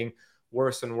body's getting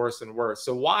worse and worse and worse.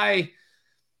 So why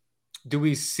do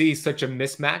we see such a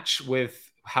mismatch with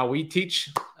how we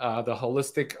teach the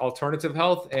holistic alternative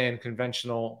health and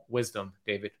conventional wisdom,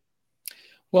 David?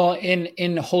 Well, in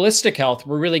holistic health,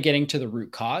 we're really getting to the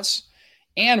root cause.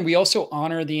 And we also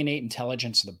honor the innate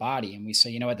intelligence of the body. And we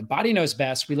say, what, the body knows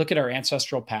best. We look at our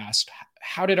ancestral past.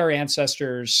 How did our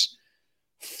ancestors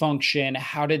function?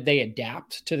 How did they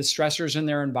adapt to the stressors in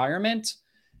their environment?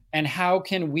 And how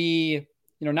can we,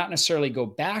 not necessarily go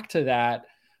back to that,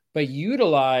 but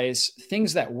utilize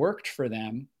things that worked for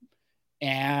them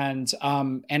and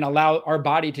allow our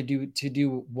body to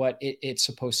do what it's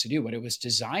supposed to do, what it was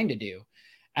designed to do.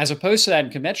 As opposed to that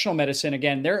in conventional medicine,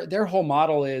 again, their whole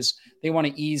model is they want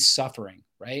to ease suffering,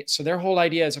 right? So their whole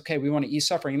idea is, okay, we want to ease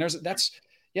suffering. And that's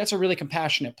a really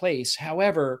compassionate place.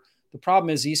 However, the problem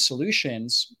is these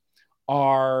solutions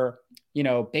are,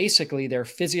 basically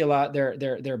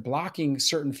they're blocking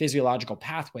certain physiological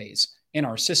pathways in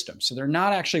our system. So they're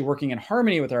not actually working in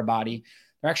harmony with our body.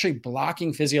 They're actually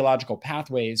blocking physiological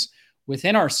pathways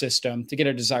within our system to get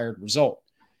a desired result.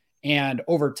 And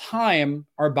over time,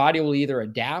 our body will either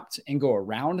adapt and go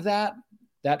around that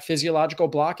physiological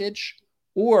blockage,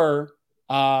 or,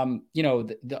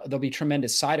 there'll be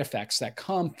tremendous side effects that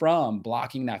come from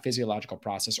blocking that physiological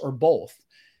process, or both.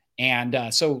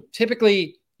 And so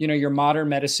typically, your modern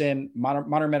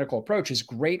medical approach is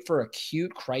great for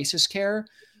acute crisis care,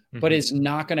 but is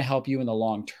not going to help you in the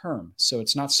long term. So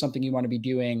it's not something you want to be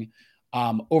doing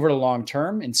over the long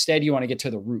term. Instead, you want to get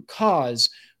to the root cause,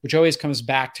 which always comes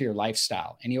back to your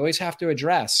lifestyle. And you always have to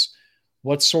address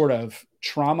what sort of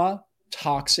trauma,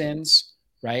 toxins,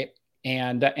 right,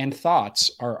 and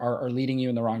thoughts are leading you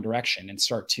in the wrong direction, and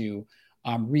start to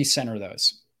recenter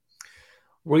those.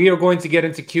 We are going to get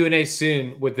into Q&A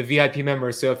soon with the VIP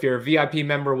members. So if you're a VIP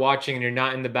member watching and you're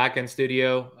not in the back-end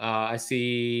studio, I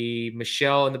see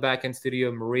Michelle in the back-end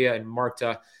studio, Maria and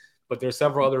Marta, but there's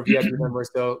several other VIP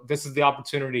members. So this is the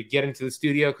opportunity to get into the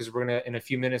studio, because in a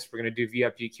few minutes, we're going to do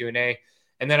VIP Q&A.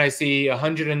 And then I see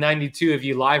 192 of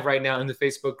you live right now in the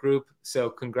Facebook group. So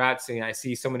congrats. And I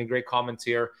see so many great comments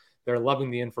here. They're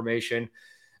loving the information.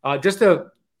 Just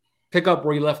to pick up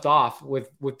where you left off with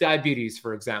diabetes,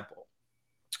 for example.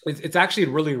 It's actually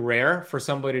really rare for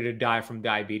somebody to die from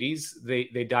diabetes.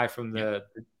 They die from the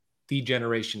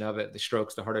degeneration of it, the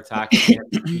strokes, the heart attack,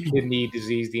 the kidney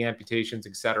disease, the amputations,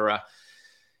 etc.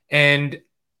 And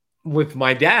with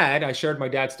my dad, I shared my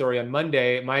dad's story on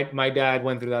Monday. My dad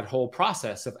went through that whole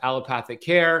process of allopathic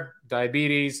care,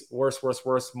 diabetes, worse, worse,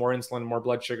 worse, more insulin, more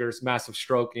blood sugars, massive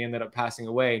stroke. He ended up passing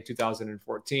away in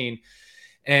 2014.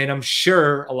 And I'm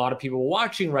sure a lot of people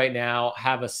watching right now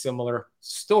have a similar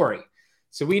story.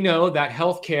 So we know that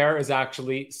healthcare is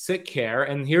actually sick care.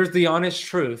 And here's the honest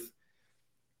truth: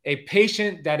 a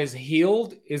patient that is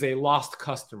healed is a lost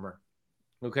customer.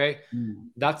 Okay.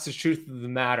 That's the truth of the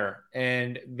matter.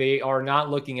 And they are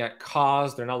not looking at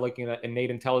cause. They're not looking at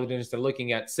innate intelligence. They're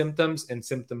looking at symptoms and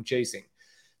symptom chasing.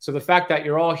 So the fact that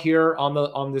you're all here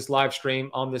on this live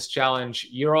stream, on this challenge,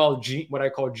 you're all what I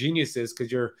call geniuses,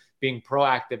 because you're being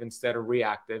proactive instead of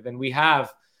reactive. And we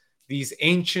have these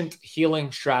ancient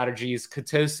healing strategies: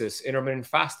 ketosis, intermittent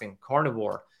fasting,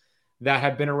 carnivore, that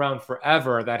have been around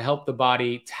forever, that help the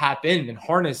body tap in and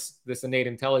harness this innate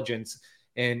intelligence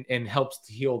and helps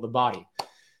to heal the body.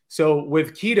 So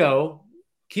with keto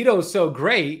is so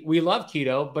great. We love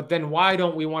keto, but then why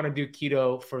don't we want to do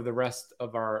keto for the rest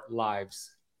of our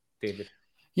lives, David?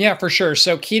 Yeah, for sure.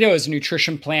 So keto is a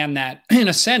nutrition plan that, in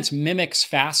a sense, mimics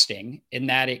fasting in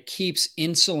that it keeps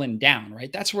insulin down,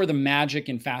 right? That's where the magic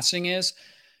in fasting is.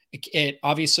 It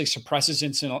obviously suppresses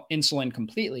insulin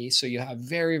completely. So you have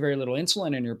very, very little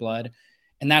insulin in your blood.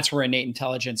 And that's where innate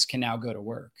intelligence can now go to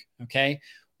work. Okay.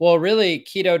 Well, really,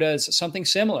 keto does something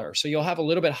similar. So you'll have a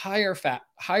little bit higher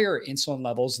insulin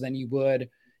levels than you would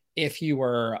if you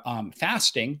were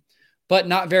fasting, but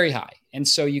not very high. And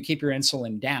so you keep your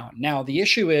insulin down. Now, the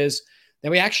issue is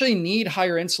that we actually need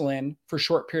higher insulin for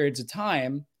short periods of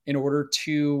time in order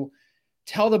to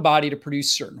tell the body to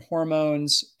produce certain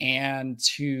hormones and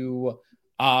to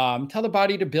tell the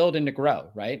body to build and to grow,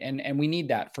 right? And we need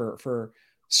that for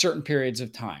certain periods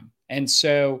of time. And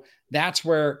so that's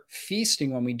where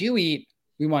feasting, when we do eat,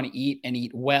 we want to eat and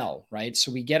eat well, right?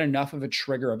 So we get enough of a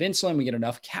trigger of insulin, we get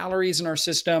enough calories in our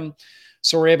system,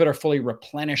 so we're able to fully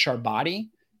replenish our body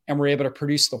and we're able to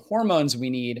produce the hormones we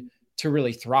need to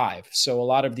really thrive. So a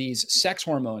lot of these sex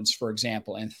hormones, for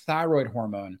example, and thyroid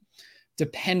hormone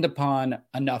depend upon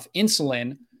enough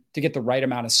insulin to get the right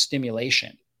amount of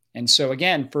stimulation. And so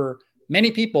again, for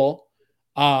many people,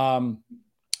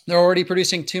 they're already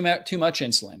producing too much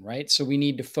insulin, right? So we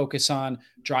need to focus on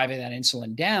driving that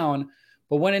insulin down.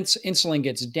 But when insulin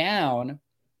gets down,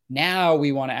 now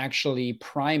we want to actually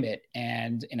prime it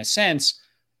and, in a sense,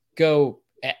 go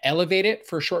elevate it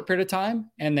for a short period of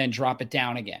time and then drop it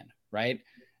down again, right?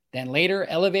 Then later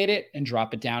elevate it and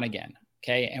drop it down again.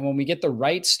 Okay. And when we get the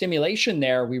right stimulation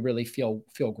there, we really feel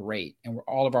great. And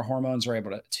all of our hormones are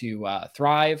able to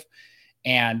thrive.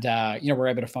 And, we're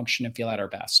able to function and feel at our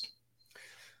best.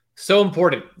 So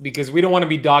important, because we don't want to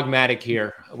be dogmatic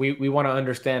here. We want to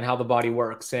understand how the body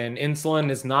works, and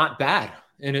insulin is not bad.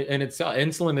 And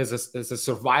insulin is a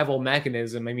survival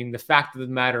mechanism. I mean, the fact of the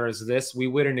matter is this: we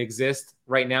wouldn't exist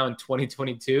right now in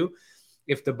 2022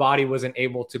 if the body wasn't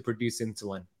able to produce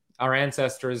insulin. Our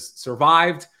ancestors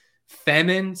survived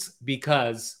famines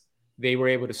because they were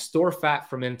able to store fat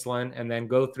from insulin and then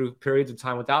go through periods of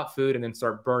time without food and then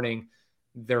start burning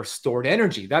their stored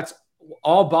energy. That's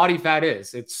all body fat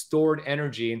is. It's stored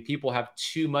energy, and people have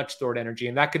too much stored energy.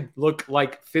 And that could look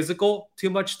like physical,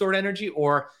 too much stored energy,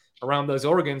 or around those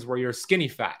organs where you're skinny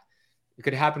fat. It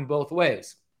could happen both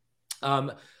ways.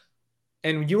 And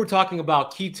you were talking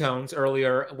about ketones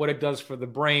earlier, what it does for the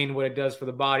brain, what it does for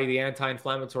the body, the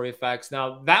anti-inflammatory effects.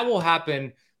 Now, that will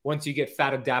happen once you get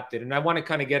fat adapted. And I want to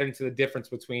kind of get into the difference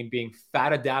between being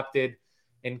fat adapted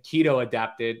and keto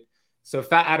adapted. So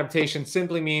fat adaptation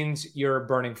simply means you're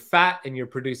burning fat and you're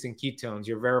producing ketones.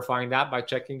 You're verifying that by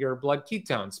checking your blood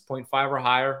ketones. 0.5 or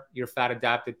higher, you're fat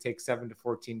adapted, takes 7 to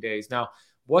 14 days. Now,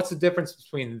 what's the difference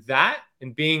between that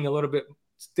and being a little bit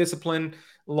disciplined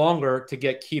longer to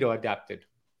get keto adapted?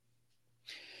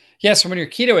 Yeah, so when you're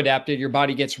keto adapted, your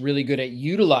body gets really good at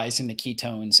utilizing the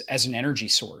ketones as an energy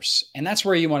source. And that's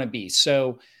where you want to be.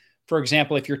 So, for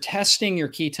example, if you're testing your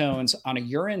ketones on a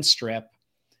urine strip,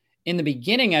 in the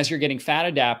beginning, as you're getting fat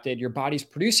adapted, your body's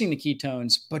producing the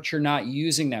ketones, but you're not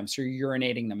using them. So you're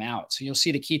urinating them out. So you'll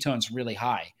see the ketones really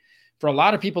high. For a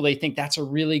lot of people, they think that's a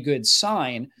really good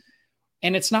sign.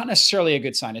 And it's not necessarily a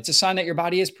good sign. It's a sign that your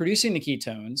body is producing the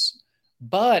ketones.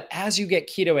 But as you get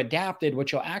keto adapted,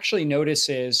 what you'll actually notice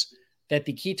is that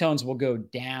the ketones will go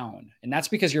down. And that's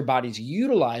because your body's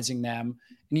utilizing them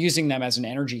and using them as an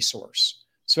energy source.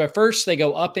 So at first they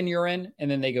go up in urine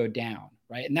and then they go down,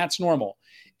 right? And that's normal.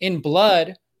 In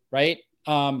blood, right?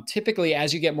 Typically,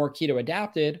 as you get more keto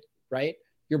adapted, right?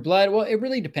 Your blood, well, it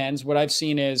really depends. What I've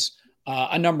seen is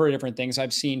a number of different things.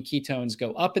 I've seen ketones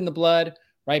go up in the blood,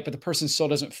 right? But the person still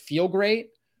doesn't feel great.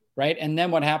 right? And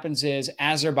then what happens is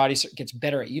as their body gets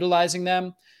better at utilizing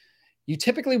them, you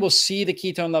typically will see the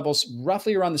ketone levels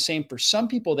roughly around the same. For some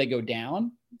people, they go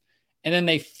down and then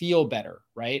they feel better,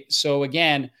 right? So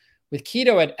again, with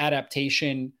keto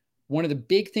adaptation, one of the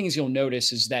big things you'll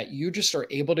notice is that you just are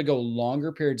able to go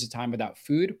longer periods of time without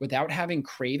food, without having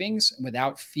cravings, and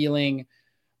without feeling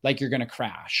like you're going to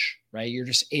crash, right? You're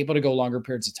just able to go longer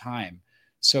periods of time.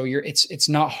 So it's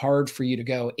not hard for you to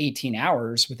go 18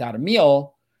 hours without a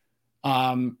meal,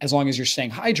 as long as you're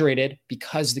staying hydrated,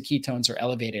 because the ketones are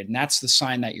elevated. And that's the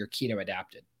sign that you're keto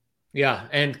adapted. Yeah.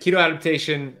 And keto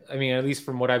adaptation, I mean, at least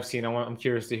from what I've seen, I'm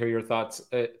curious to hear your thoughts.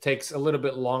 It takes a little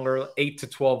bit longer, 8 to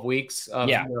 12 weeks of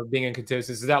being in ketosis.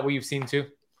 Is that what you've seen too?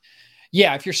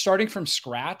 Yeah. If you're starting from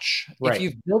scratch, right. If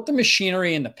you've built the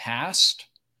machinery in the past,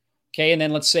 okay, and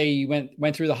then let's say you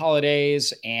went through the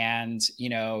holidays and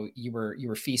you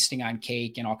were feasting on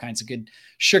cake and all kinds of good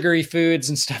sugary foods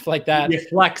and stuff like that.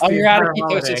 You're out of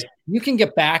ketosis. You can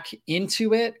get back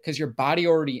into it because your body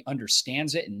already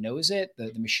understands it and knows it.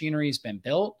 The machinery has been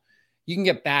built. You can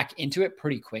get back into it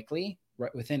pretty quickly,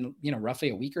 right, within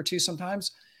roughly a week or two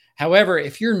sometimes. However,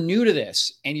 if you're new to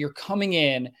this and you're coming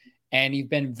in and you've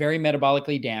been very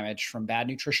metabolically damaged from bad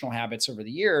nutritional habits over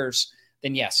the years,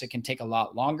 then yes, it can take a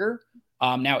lot longer.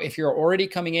 Now, if you're already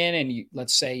coming in and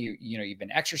let's say you've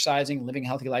been exercising, living a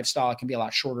healthy lifestyle, it can be a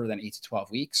lot shorter than 8 to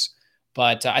 12 weeks.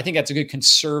 But I think that's a good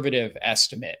conservative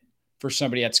estimate for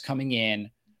somebody that's coming in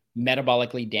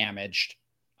metabolically damaged,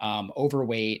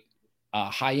 overweight,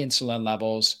 high insulin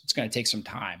levels. It's going to take some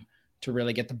time to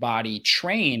really get the body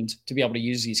trained to be able to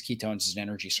use these ketones as an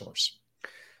energy source.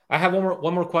 I have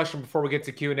one more question before we get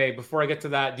to Q&A. Before I get to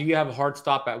that, do you have a hard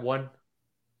stop at 1?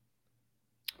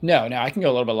 No, I can go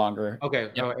a little bit longer. Okay.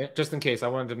 Yep. Just in case, I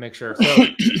wanted to make sure. So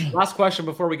last question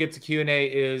before we get to Q&A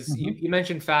is you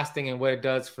mentioned fasting and what it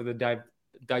does for the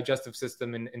digestive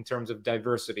system in terms of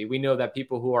diversity. We know that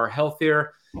people who are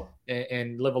healthier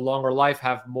and live a longer life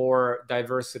have more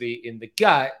diversity in the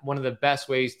gut. One of the best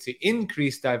ways to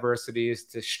increase diversity is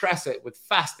to stress it with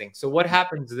fasting. So what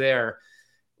happens there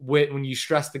when you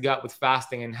stress the gut with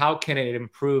fasting, and how can it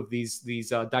improve these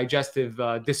digestive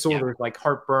disorders like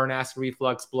heartburn, acid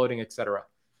reflux, bloating, etc.?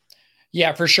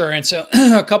 Yeah, for sure. And so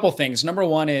a couple things. Number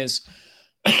one is,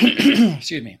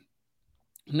 excuse me.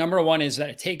 Number one is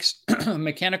that it takes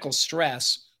mechanical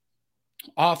stress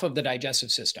off of the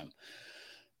digestive system.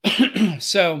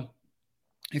 So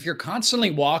if you're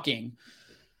constantly walking,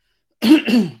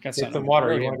 get some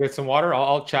water. You want to get some water?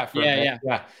 I'll chat for a minute.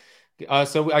 Yeah.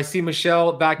 So I see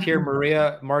Michelle back here,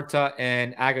 Maria, Marta,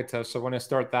 and Agatha. So I want to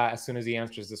start that as soon as he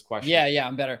answers this question. Yeah,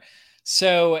 I'm better.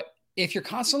 So if you're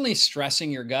constantly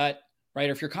stressing your gut, right,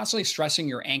 or if you're constantly stressing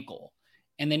your ankle,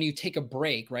 and then you take a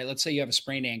break, right? Let's say you have a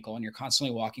sprained ankle and you're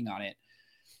constantly walking on it,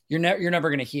 you're never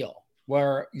going to heal.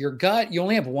 Where your gut, you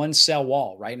only have one cell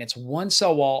wall, right? And it's one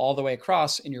cell wall all the way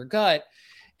across in your gut.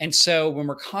 And so when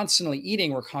we're constantly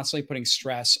eating, we're constantly putting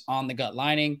stress on the gut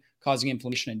lining, causing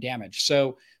inflammation and damage.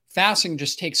 So fasting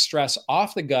just takes stress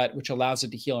off the gut, which allows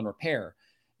it to heal and repair.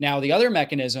 Now, the other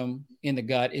mechanism in the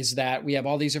gut is that we have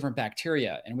all these different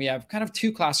bacteria, and we have kind of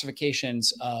two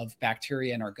classifications of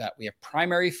bacteria in our gut. We have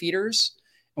primary feeders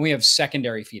and we have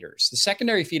secondary feeders. The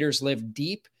secondary feeders live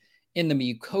deep in the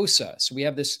mucosa. So we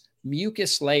have this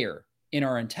mucus layer in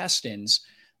our intestines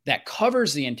that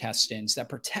covers the intestines, that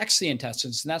protects the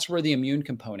intestines. And that's where the immune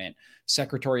component,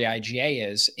 secretory IgA,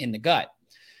 is in the gut.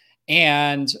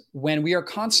 And when we are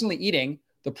constantly eating,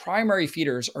 the primary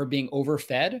feeders are being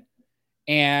overfed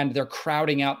and they're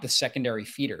crowding out the secondary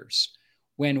feeders.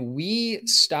 When we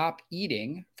stop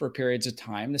eating for periods of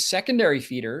time, the secondary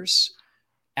feeders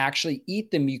actually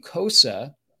eat the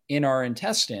mucosa in our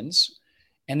intestines,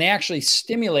 and they actually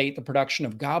stimulate the production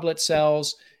of goblet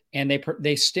cells, and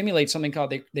they stimulate something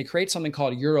called, they create something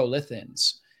called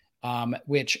urolithins,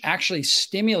 which actually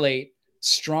stimulate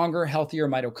stronger, healthier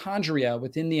mitochondria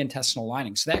within the intestinal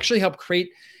lining. So they actually help create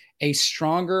a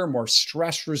stronger, more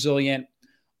stress resilient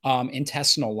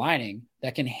intestinal lining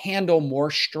that can handle more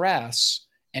stress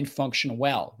and function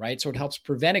well, right? So it helps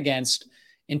prevent against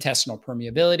intestinal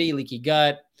permeability, leaky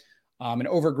gut, and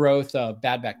overgrowth of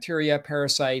bad bacteria,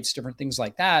 parasites, different things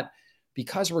like that,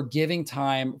 because we're giving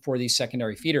time for these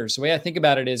secondary feeders. The way I think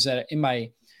about it is that in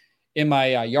my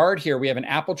yard here, we have an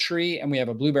apple tree and we have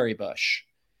a blueberry bush.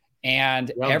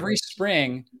 And every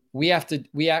spring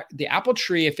the apple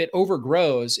tree, if it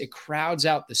overgrows, it crowds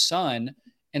out the sun,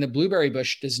 and the blueberry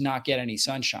bush does not get any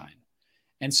sunshine.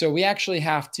 And so we actually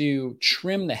have to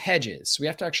trim the hedges. We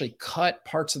have to actually cut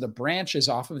parts of the branches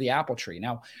off of the apple tree.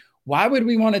 Now, why would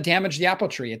we want to damage the apple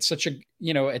tree? It's such a,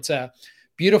 it's a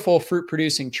beautiful fruit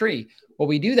producing tree. Well,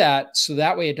 we do that so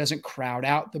that way it doesn't crowd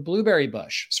out the blueberry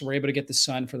bush. So we're able to get the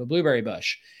sun for the blueberry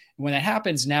bush. And when that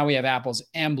happens, now we have apples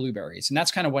and blueberries. And that's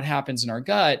kind of what happens in our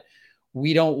gut.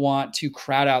 We don't want to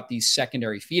crowd out these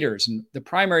secondary feeders. And the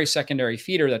primary secondary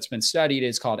feeder that's been studied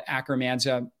is called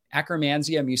Akkermansia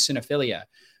muciniphila.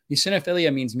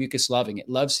 Muciniphila means mucus loving. It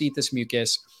loves to eat this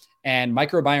mucus. And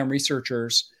microbiome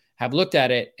researchers have looked at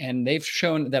it, and they've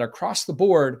shown that across the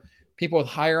board, people with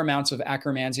higher amounts of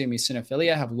Akkermansia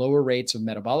muciniphila have lower rates of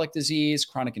metabolic disease,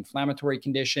 chronic inflammatory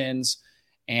conditions,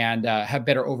 and have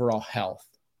better overall health.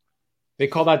 They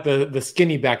call that the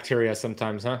skinny bacteria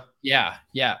sometimes, huh? Yeah.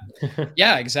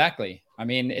 Yeah, exactly. I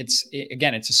mean, it's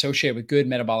associated with good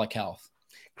metabolic health.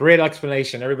 Great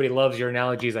explanation. Everybody loves your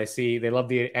analogies. I see they love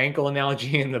the ankle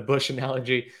analogy and the bush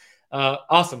analogy.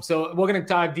 Awesome. So we're going to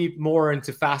dive deep more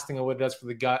into fasting and what it does for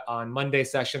the gut on Monday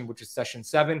session, which is session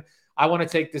 7. I want to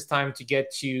take this time to get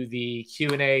to the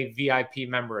Q&A VIP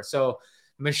member. So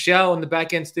Michelle in the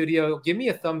back end studio, give me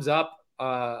a thumbs up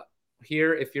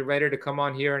here if you're ready to come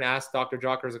on here and ask Dr.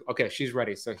 Jockers. Okay, she's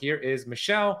ready. So here is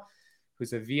Michelle,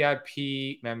 who's a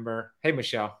VIP member. Hey,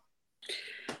 Michelle.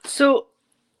 So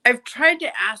I've tried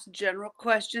to ask general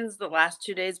questions the last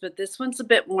 2 days, but this one's a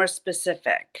bit more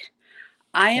specific.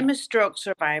 I am a stroke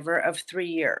survivor of 3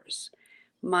 years.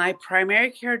 My primary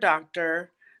care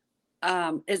doctor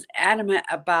is adamant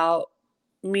about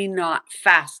me not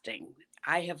fasting.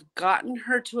 I have gotten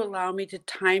her to allow me to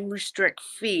time restrict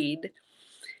feed,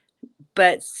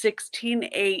 but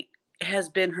 16:8 has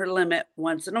been her limit.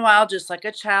 Once in a while, just like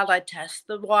a child, I test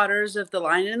the waters of the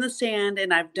line in the sand,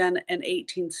 and I've done an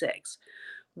 18:6.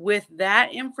 With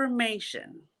that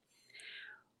information,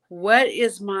 what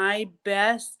is my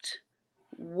best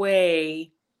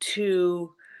way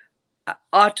to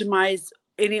optimize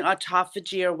any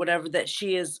autophagy or whatever that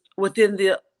she is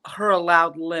within her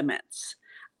allowed limits?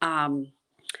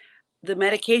 The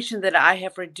medication that I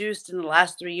have reduced in the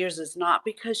last 3 years is not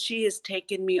because she has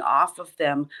taken me off of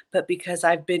them, but because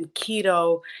I've been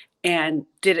keto and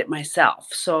did it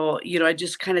myself. So, I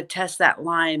just kind of test that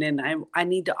line, and I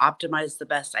need to optimize the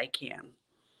best I can.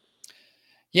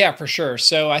 Yeah, for sure.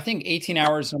 So I think 18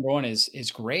 hours, number one,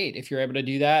 is great. If you're able to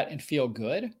do that and feel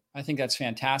good, I think that's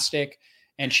fantastic.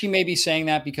 And she may be saying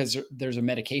that because there's a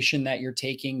medication that you're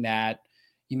taking that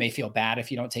you may feel bad if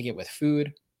you don't take it with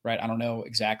food, right? I don't know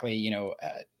exactly, No,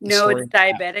 it's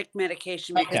diabetic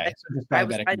medication because I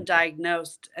was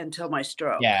undiagnosed until my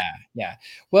stroke. Yeah.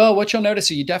 Well, what you'll notice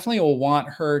is you definitely will want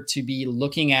her to be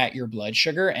looking at your blood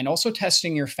sugar and also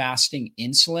testing your fasting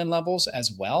insulin levels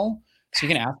as well. So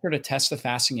you can ask her to test the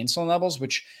fasting insulin levels,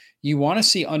 which you want to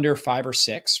see under 5 or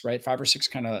 6, right? 5 or 6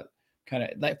 kind of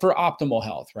like for optimal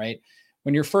health, right?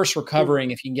 When you're first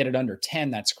recovering, if you can get it under 10,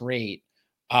 that's great.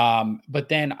 But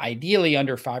then ideally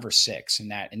under 5 or 6 in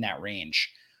that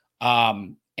range.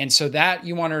 And so that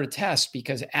you want her to test,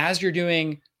 because as you're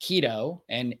doing keto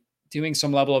and doing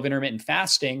some level of intermittent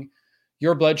fasting,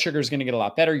 your blood sugar is going to get a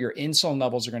lot better. Your insulin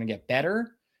levels are going to get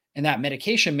better. And that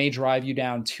medication may drive you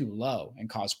down too low and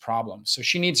cause problems. So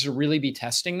she needs to really be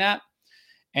testing that.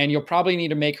 And you'll probably need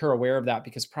to make her aware of that,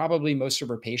 because probably most of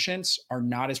her patients are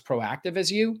not as proactive as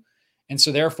you. And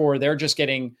so therefore they're just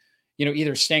getting,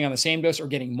 either staying on the same dose or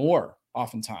getting more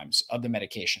oftentimes of the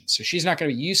medication. So she's not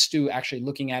going to be used to actually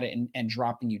looking at it and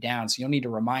dropping you down. So you'll need to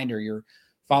remind her you're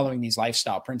following these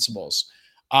lifestyle principles.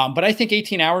 But I think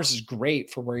 18 hours is great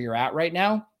for where you're at right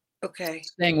now. Okay.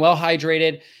 Staying well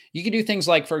hydrated. You can do things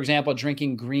like, for example,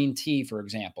 drinking green tea, for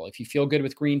example. If you feel good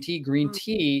with green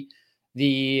tea,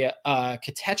 the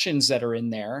catechins that are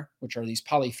in there, which are these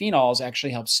polyphenols,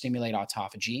 actually help stimulate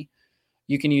autophagy.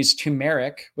 You can use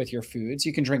turmeric with your foods.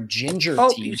 You can drink ginger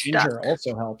tea. Ginger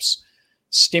also helps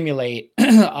stimulate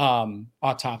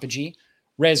autophagy.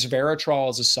 Resveratrol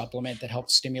is a supplement that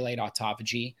helps stimulate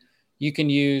autophagy. You can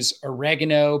use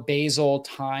oregano, basil,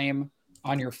 thyme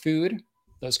on your food.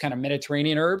 Those kind of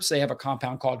Mediterranean herbs, they have a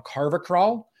compound called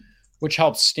carvacrol, which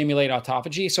helps stimulate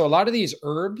autophagy. So a lot of these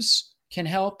herbs can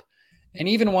help. And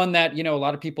even one that, a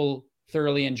lot of people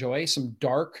thoroughly enjoy, some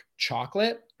dark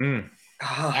chocolate.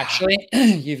 Actually,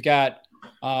 you've got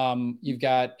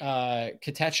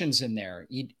catechins in there,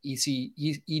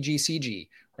 EGCG,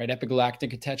 right?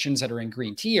 Epigalactic catechins that are in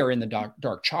green tea are in the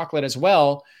dark chocolate as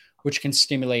well, which can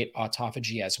stimulate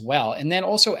autophagy as well. And then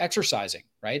also exercising,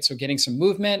 right? So getting some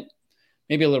movement,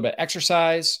 maybe a little bit of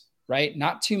exercise, right?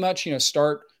 Not too much,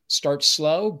 start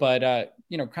slow, but,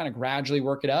 kind of gradually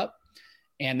work it up.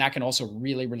 And that can also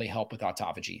really, really help with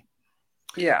autophagy.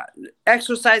 Yeah.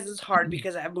 Exercise is hard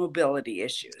because I have mobility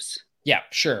issues. Yeah,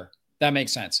 sure. That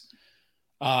makes sense.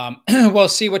 Well,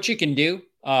 see what you can do.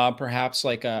 Perhaps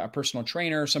like a personal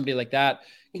trainer or somebody like that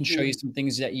can show you some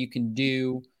things that you can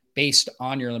do based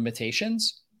on your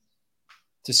limitations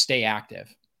to stay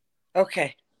active.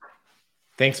 Okay.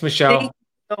 Thanks, Michelle. Thank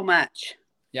you so much.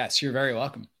 Yes, you're very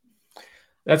welcome.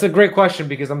 That's a great question,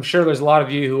 because I'm sure there's a lot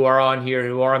of you who are on here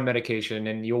who are on medication,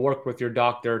 and you'll work with your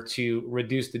doctor to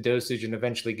reduce the dosage and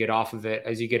eventually get off of it.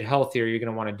 As you get healthier, you're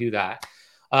going to want to do that.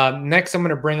 Next, I'm going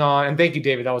to bring on, and thank you,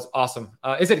 David. That was awesome.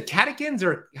 Is it catechins,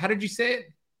 or how did you say it?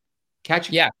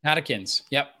 Yeah, catechins.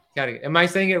 Yep. Am I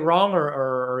saying it wrong,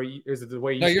 or is it the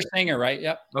way you? No, you're saying it right.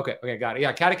 Yep. Okay, got it.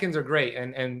 Yeah, catechins are great,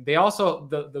 and they also,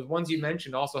 the ones you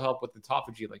mentioned also help with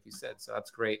autophagy, like you said. So that's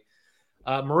great.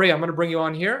 Maria, I'm going to bring you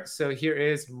on here. So here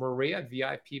is Maria,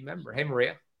 VIP member. Hey,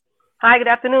 Maria. Hi, good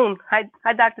afternoon. Hi,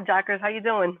 Dr. Jockers. How you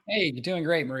doing? Hey, you're doing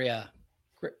great, Maria.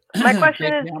 Great. My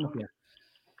question is,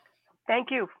 thank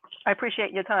you. I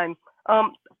appreciate your time. I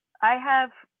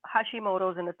have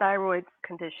Hashimoto's and a thyroid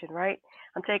condition, right?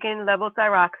 I'm taking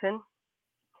levothyroxine.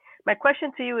 My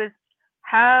question to you is,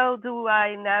 how do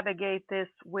I navigate this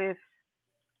with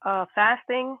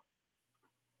fasting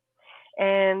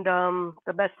and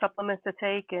the best supplements to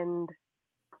take? And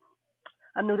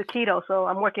I'm new to keto, so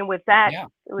I'm working with that,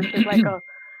 which is like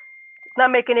it's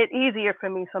not making it easier for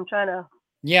me. So I'm trying to.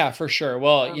 Yeah, for sure.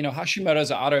 Well,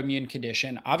 Hashimoto's an autoimmune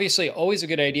condition. Obviously, always a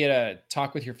good idea to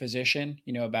talk with your physician,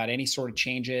 about any sort of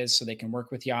changes so they can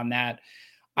work with you on that.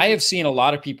 I have seen a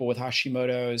lot of people with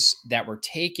Hashimoto's that were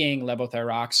taking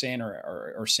levothyroxine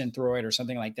or Synthroid or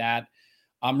something like that,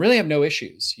 really have no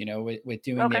issues, with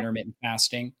doing the intermittent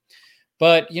fasting.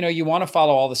 But, you want to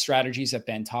follow all the strategies that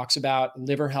Ben talks about.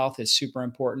 Liver health is super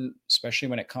important, especially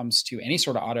when it comes to any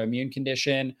sort of autoimmune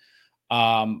condition.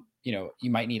 You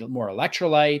might need more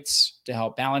electrolytes to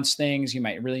help balance things. You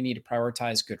might really need to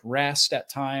prioritize good rest at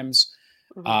times.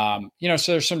 So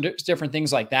there's some different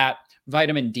things like that.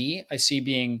 Vitamin D, I see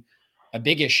being a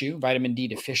big issue, vitamin D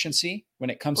deficiency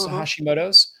when it comes to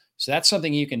Hashimoto's. So that's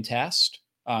something you can test.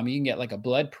 You can get like a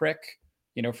blood prick,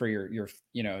 for your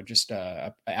just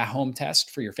a at-home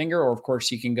test for your finger. Or of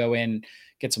course you can go in,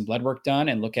 get some blood work done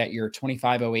and look at your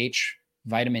 25-OH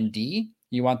vitamin D.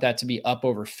 You want that to be up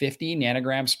over 50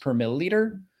 nanograms per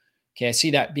milliliter. Okay. I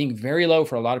see that being very low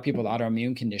for a lot of people with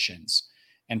autoimmune conditions.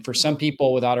 And for some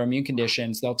people with autoimmune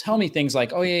conditions, they'll tell me things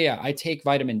like, oh yeah, I take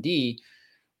vitamin D,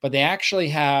 but they actually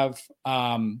have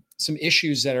some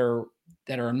issues that are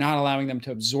not allowing them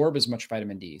to absorb as much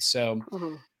vitamin D. So,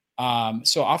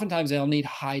 so oftentimes they'll need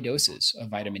high doses of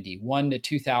vitamin D, 1,000 to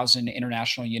 2,000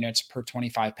 international units per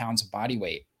 25 pounds of body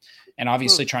weight. And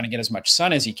obviously trying to get as much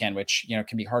sun as you can, which,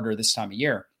 can be harder this time of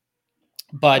year.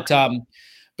 But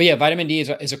yeah, vitamin D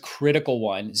is a critical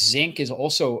one. Zinc is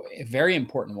also a very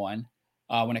important one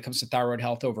when it comes to thyroid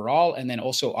health overall. And then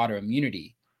also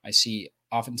autoimmunity. I see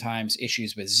oftentimes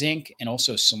issues with zinc and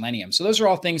also selenium. So those are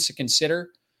all things to consider,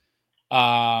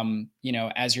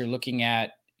 as you're looking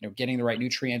at, getting the right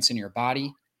nutrients in your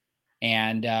body.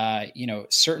 And,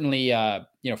 certainly,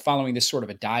 following this sort of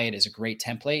a diet is a great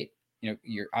template.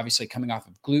 You're obviously coming off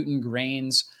of gluten,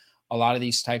 grains, a lot of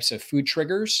these types of food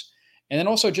triggers. And then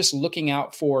also just looking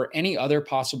out for any other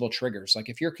possible triggers. Like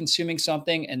if you're consuming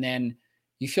something and then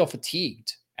you feel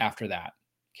fatigued after that.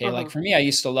 Okay. Like for me, I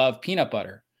used to love peanut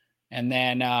butter. And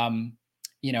then, I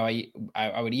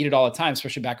would eat it all the time,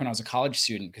 especially back when I was a college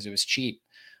student because it was cheap.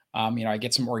 I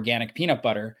get some organic peanut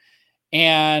butter.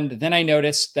 And then I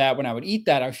noticed that when I would eat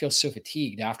that, I would feel so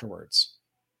fatigued afterwards.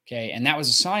 Okay. And that was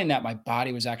a sign that my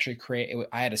body was actually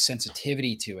I had a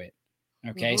sensitivity to it.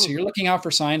 Okay. So you're looking out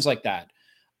for signs like that.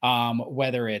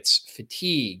 Whether it's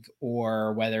fatigue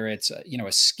or whether it's,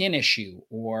 a skin issue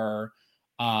or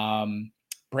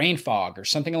brain fog or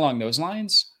something along those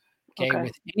lines. Okay.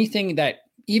 With anything that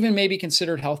even may be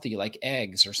considered healthy, like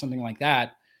eggs or something like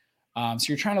that. So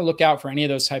you're trying to look out for any of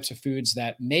those types of foods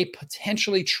that may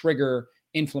potentially trigger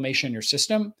inflammation in your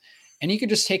system. And you can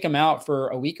just take them out for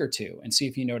a week or two and see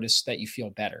if you notice that you feel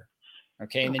better.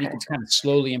 Okay. And then you can kind of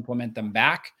slowly implement them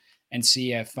back and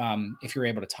see if you're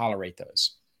able to tolerate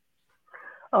those.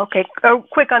 Okay.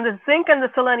 Quick on the zinc and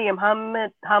the selenium,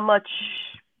 how much?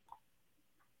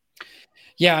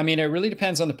 Yeah. I mean, it really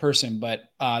depends on the person, but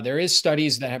there is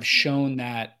studies that have shown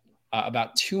that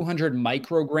about 200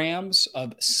 micrograms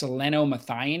of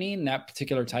selenomethionine, that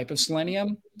particular type of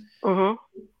selenium.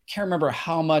 Can't remember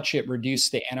how much it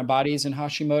reduced the antibodies in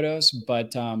Hashimoto's,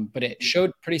 but it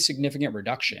showed pretty significant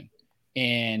reduction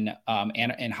in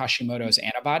Hashimoto's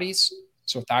antibodies,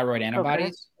 so thyroid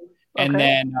antibodies. And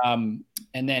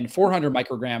then 400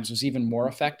 micrograms was even more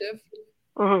effective.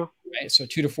 Right? So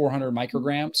 200 to 400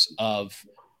 micrograms of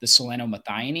the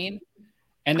selenomethionine.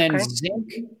 And then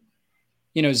zinc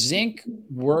zinc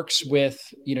works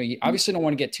with, you obviously don't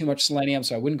want to get too much selenium,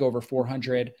 so I wouldn't go over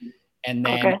 400. And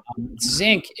then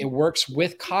zinc, it works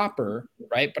with copper,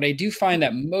 right? But I do find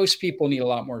that most people need a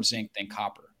lot more zinc than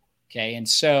copper. Okay. And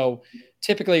so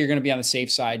typically you're going to be on the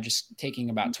safe side, just taking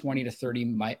about 20 to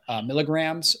 30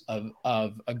 milligrams of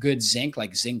a good zinc,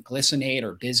 like zinc glycinate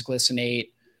or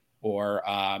bisglycinate, or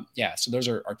so those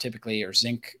are typically, or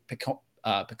zinc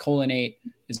picolinate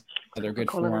is another good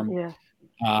form.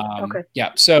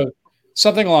 So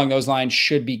something along those lines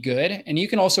should be good. And you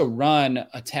can also run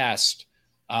a test,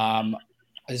 a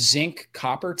zinc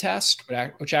copper test,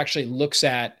 which actually looks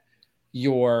at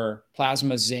your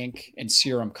plasma zinc and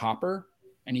serum copper,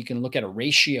 and you can look at a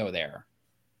ratio there,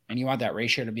 and you want that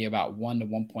ratio to be about 1 to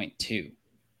 1.2.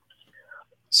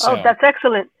 So, that's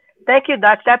excellent. Thank you,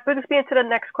 Doc. That brings me into the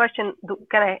next question.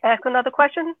 Can I ask another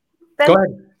question, Ben? Go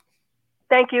ahead.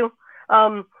 Thank you.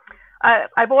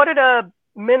 I've ordered a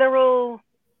mineral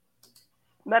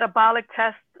metabolic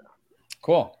test.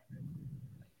 Cool.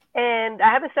 And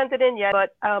I haven't sent it in yet,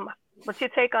 but what's your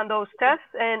take on those tests,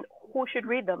 and who should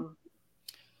read them?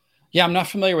 Yeah, I'm not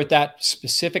familiar with that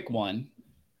specific one.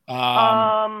 Do you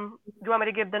want me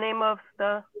to give the name of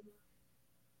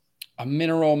a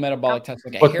mineral metabolic test,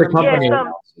 like what's a hair the company?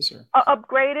 analysis, or...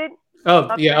 Upgraded?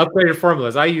 Upgraded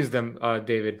formulas. I use them,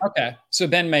 David. Okay, so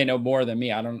Ben may know more than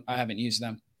me. I haven't used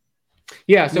them.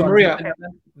 Yeah, so Maria,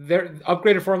 their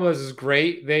upgraded formulas is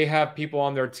great. They have people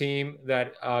on their team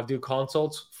that do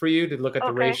consults for you to look at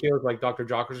the ratios, like Dr.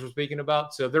 Jockers was speaking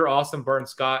about. So they're awesome. Burton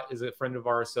Scott is a friend of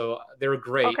ours, so they're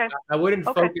great. Okay. I wouldn't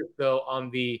focus though on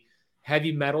the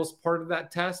heavy metals part of that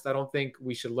test. I don't think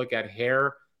we should look at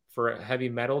hair for a heavy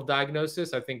metal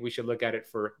diagnosis. I think we should look at it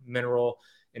for mineral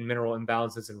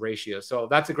imbalances and ratios. So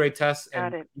that's a great test,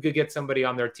 and you could get somebody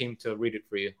on their team to read it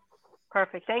for you.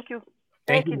 Perfect. Thank you.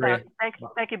 Thank you, Doc.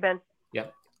 Thank you, Ben.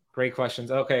 Yep. Great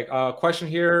questions. Okay. Question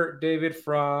here, David,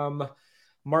 from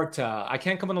Marta. I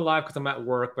can't come on the live because I'm at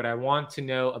work, but I want to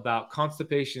know about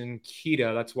constipation and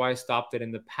keto. That's why I stopped it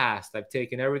in the past. I've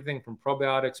taken everything from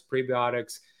probiotics,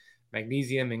 prebiotics,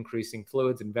 magnesium, increasing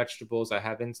fluids and vegetables. I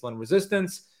have insulin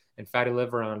resistance and fatty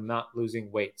liver, and I'm not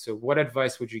losing weight. So what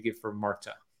advice would you give for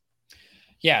Marta?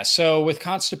 Yeah. So with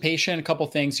constipation, a couple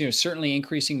things, certainly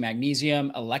increasing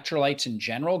magnesium, electrolytes in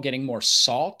general, getting more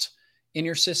salt in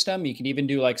your system. You can even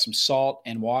do like some salt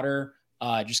and water,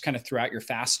 just kind of throughout your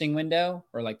fasting window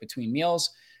or like between meals.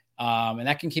 And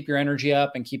that can keep your energy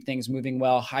up and keep things moving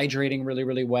well. Hydrating really,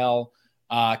 really well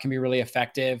can be really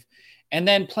effective. And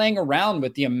then playing around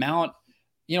with the amount,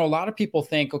 a lot of people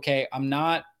think, okay,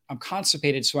 I'm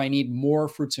constipated, so I need more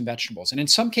fruits and vegetables. And in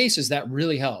some cases that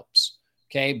really helps.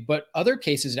 Okay. But other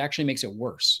cases, it actually makes it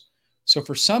worse. So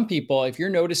for some people, if you're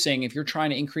trying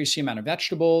to increase the amount of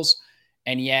vegetables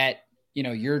and yet,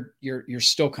 you're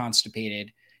still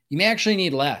constipated, you may actually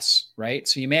need less, right?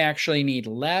 So you may actually need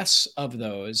less of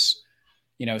those,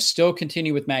 still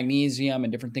continue with magnesium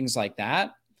and different things like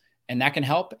that. And that can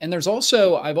help. And I've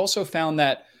also found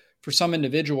that for some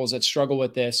individuals that struggle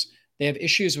with this, they have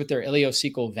issues with their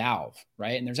ileocecal valve,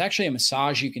 right? And there's actually a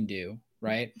massage you can do,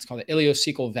 right? It's called the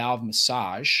ileocecal valve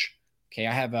massage. Okay.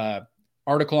 I have a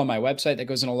article on my website that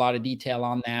goes in a lot of detail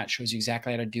on that, shows you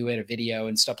exactly how to do it, a video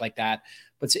and stuff like that.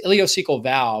 But it's the ileocecal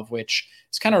valve, which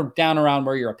is kind of down around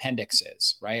where your appendix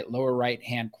is, right? Lower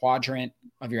right-hand quadrant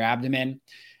of your abdomen.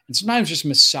 And sometimes just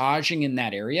massaging in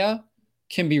that area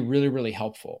can be really, really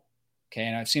helpful. Okay.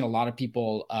 And I've seen a lot of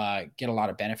people get a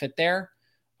lot of benefit there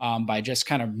by just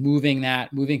kind of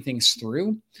moving things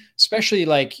through, especially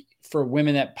like for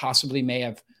women that possibly may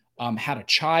have had a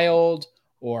child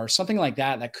or something like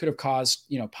that could have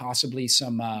caused, possibly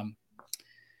some,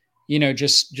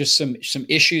 just some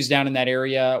issues down in that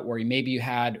area, or maybe you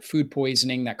had food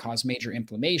poisoning that caused major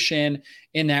inflammation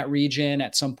in that region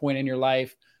at some point in your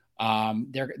life.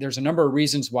 There's a number of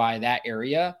reasons why that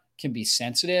area can be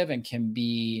sensitive and can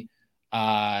be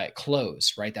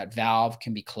closed, right? That valve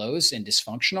can be closed and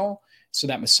dysfunctional. So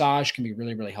that massage can be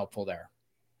really, really helpful there.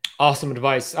 Awesome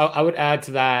advice. I would add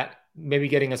to that, maybe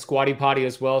getting a squatty potty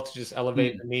as well to just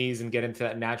elevate the knees and get into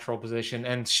that natural position.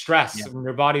 And stress. Yeah. When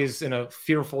your body is in a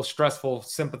fearful, stressful,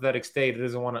 sympathetic state, it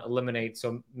doesn't want to eliminate.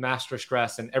 So master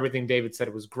stress, and everything David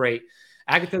said was great.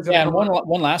 Agatha's and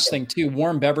one last thing too,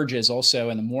 warm beverages also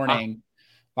in the morning.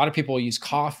 A lot of people use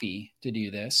coffee to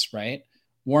do this, right?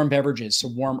 Warm beverages. So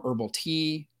warm herbal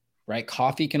tea, right?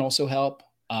 Coffee can also help.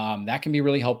 That can be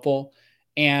really helpful.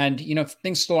 And, if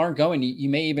things still aren't going, you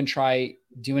may even try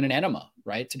doing an enema,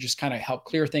 right? To just kind of help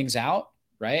clear things out,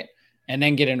 right? And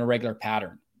then get in a regular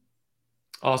pattern.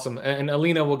 Awesome. And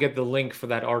Alina will get the link for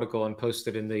that article and post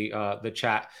it in the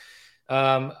chat.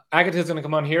 Agatha's going to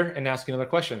come on here and ask you another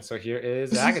question. So here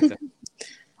is Agatha.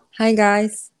 Hi,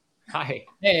 guys. Hi.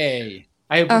 Hey.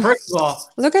 First of all,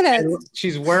 look at it.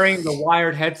 She's wearing the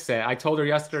wired headset. I told her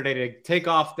yesterday to take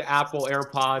off the Apple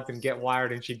AirPods and get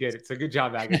wired, and she did it. So good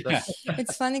job, Agatha.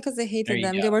 It's funny because I hated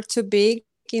them. go. They were too big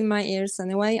in my ears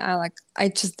anyway. I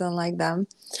just don't like them.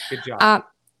 Good job.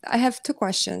 I have two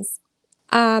questions.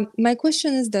 My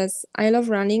question is this. I love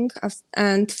running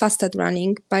and fasted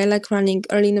running, but I like running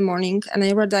early in the morning, and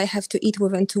I read I have to eat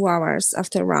within 2 hours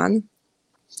after run.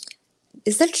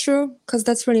 Is that true? Because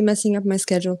that's really messing up my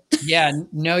schedule. Yeah,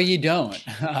 no, you don't.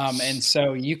 And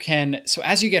so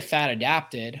as you get fat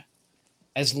adapted,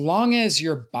 as long as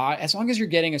you're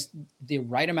getting the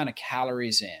right amount of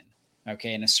calories in,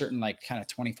 okay, in a certain like kind of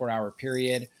 24-hour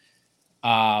period,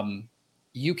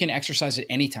 you can exercise at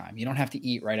any time. You don't have to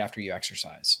eat right after you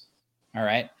exercise. All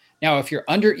right. Now, if you're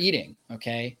under eating,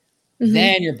 okay,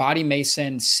 then your body may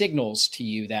send signals to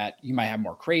you that you might have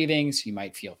more cravings. You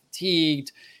might feel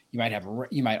fatigued. You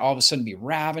might all of a sudden be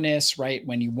ravenous, right?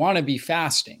 When you want to be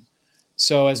fasting.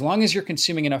 So as long as you're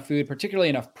consuming enough food, particularly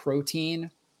enough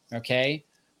protein, okay,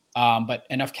 but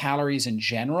enough calories in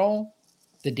general,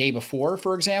 the day before,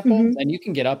 for example, then you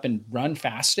can get up and run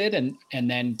fasted and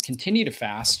then continue to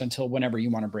fast until whenever you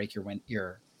want to break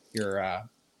your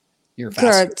fast.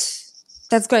 Good.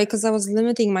 That's great because I was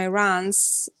limiting my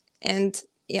runs and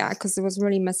because it was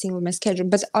really messing with my schedule.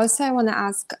 But also I want to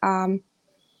ask,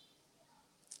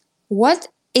 what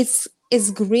is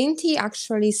green tea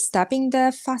actually stopping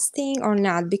the fasting or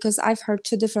not? Because I've heard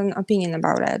two different opinions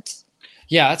about it.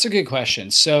 Yeah, that's a good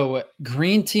question. So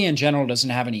green tea in general doesn't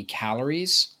have any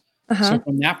calories. So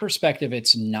from that perspective,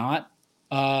 it's not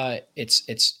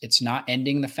it's not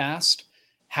ending the fast.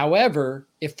 However,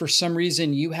 if for some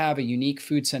reason you have a unique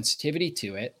food sensitivity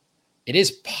to it, it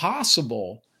is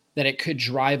possible that it could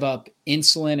drive up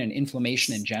insulin and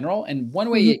inflammation in general. And one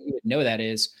way you would know that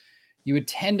is you would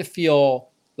tend to feel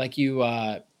like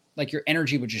like your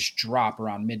energy would just drop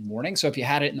around mid-morning. So if you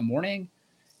had it in the morning,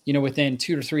 within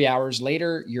 2 to 3 hours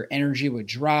later, your energy would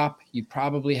drop. You'd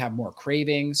probably have more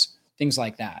cravings, things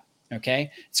like that. Okay.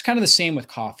 It's kind of the same with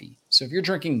coffee. So if you're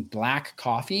drinking black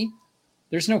coffee,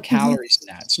 there's no calories in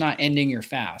that. It's not ending your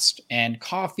fast. And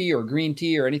coffee or green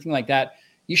tea or anything like that,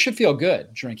 you should feel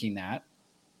good drinking that.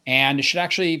 And it should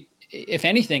actually, if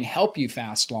anything, help you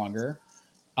fast longer.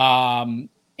 And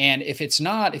if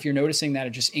you're noticing that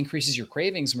it just increases your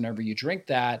cravings whenever you drink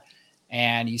that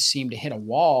and you seem to hit a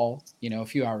wall, a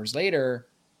few hours later,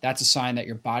 that's a sign that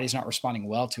your body's not responding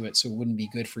well to it. So it wouldn't be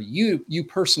good for you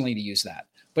personally to use that.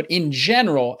 But in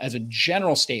general, as a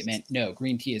general statement, no,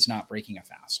 green tea is not breaking a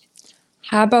fast.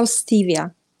 How about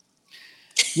stevia?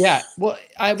 Yeah, well,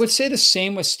 I would say the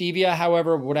same with stevia.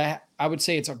 However, I would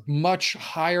say it's a much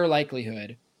higher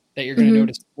likelihood that you're going to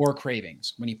notice more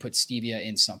cravings when you put stevia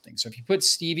in something. So if you put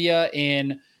stevia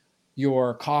in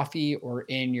your coffee or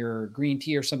in your green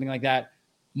tea or something like that,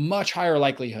 much higher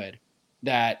likelihood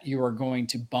that you are going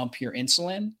to bump your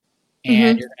insulin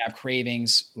and you're going to have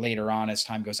cravings later on as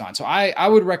time goes on. So I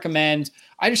would recommend,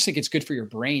 I just think it's good for your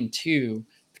brain too,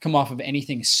 to come off of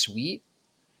anything sweet,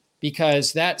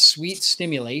 because that sweet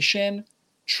stimulation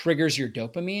triggers your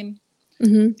dopamine.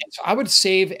 And so I would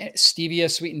save stevia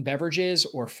sweetened beverages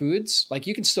or foods. Like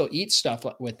you can still eat stuff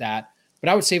with that, but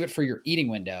I would save it for your eating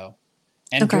window.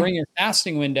 And during your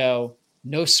fasting window,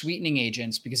 no sweetening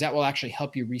agents, because that will actually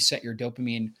help you reset your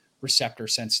dopamine receptor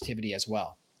sensitivity as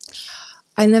well.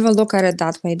 I never look at it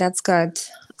that way. That's good.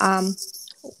 I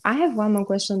have one more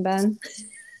question, Ben.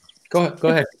 Go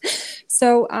ahead.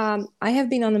 So I have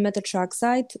been on the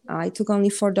methotrexate. I took only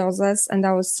 4 doses, and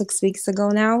that was 6 weeks ago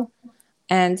now.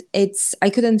 And I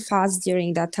couldn't fast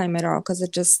during that time at all because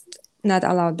it's just not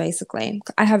allowed, basically.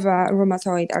 I have a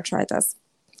rheumatoid arthritis.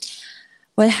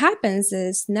 What happens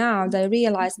is now that I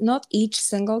realize not each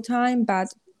single time,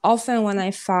 but often when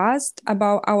I fast,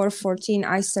 about hour 14,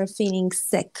 I start feeling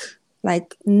sick,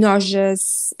 like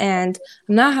nauseous, and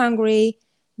I'm not hungry,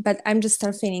 but I'm just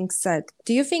start feeling sick.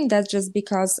 Do you think that's just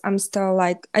because I'm still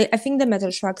like, I think the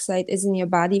methotrexate is in your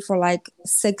body for like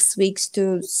 6 weeks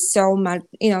to so much,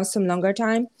 some longer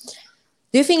time.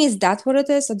 Do you think is that what it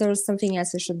is, or there's something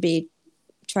else I should be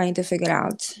trying to figure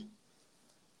out?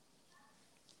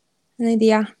 An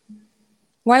idea?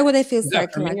 Why would I feel sick? Is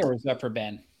that for me or is that for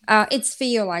Ben? It's for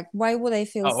you. Like, why would I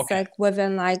feel sick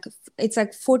within it's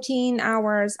like 14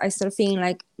 hours? I start feeling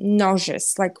like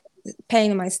nauseous, like pain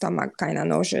in my stomach, kind of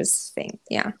nauseous thing.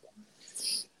 Yeah.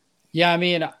 Yeah. I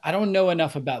mean, I don't know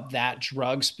enough about that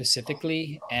drug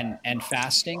specifically and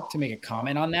fasting to make a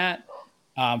comment on that.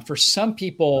 For some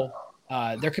people,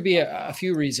 there could be a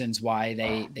few reasons why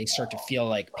they start to feel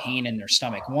like pain in their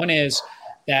stomach. One is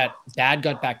that bad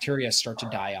gut bacteria start to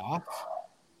die off,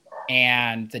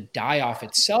 and the die off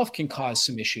itself can cause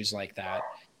some issues like that.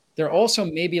 There also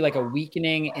may be like a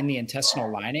weakening in the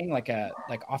intestinal lining, like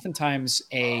oftentimes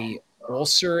a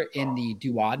ulcer in the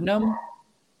duodenum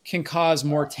can cause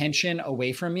more tension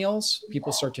away from meals.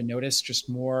 People start to notice just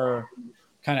more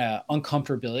kind of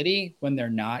uncomfortability when they're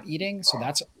not eating. So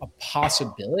that's a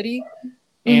possibility.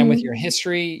 And with your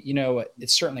history,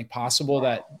 it's certainly possible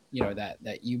that,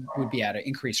 that you would be at an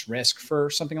increased risk for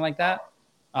something like that.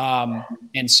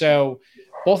 And so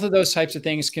both of those types of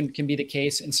things can be the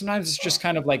case. And sometimes it's just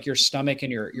kind of like your stomach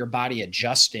and your body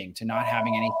adjusting to not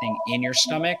having anything in your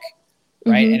stomach.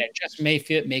 Right. And it just may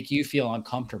make you feel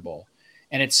uncomfortable.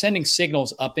 And it's sending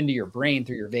signals up into your brain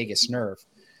through your vagus nerve.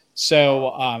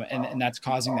 So, and that's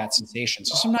causing that sensation.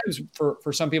 So sometimes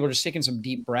for some people, just taking some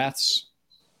deep breaths,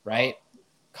 right?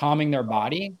 Calming their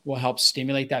body will help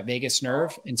stimulate that vagus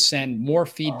nerve and send more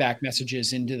feedback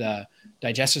messages into the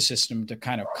digestive system to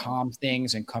kind of calm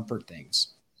things and comfort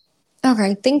things.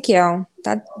 Okay. Thank you.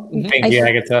 Thank you,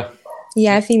 Agatha.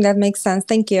 Yeah, I think that makes sense.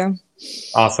 Thank you.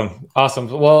 Awesome.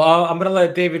 Well, I'm going to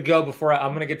let David go before I'm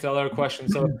going to get to other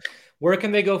questions. So where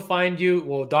can they go find you?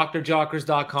 Well,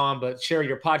 drjockers.com, but share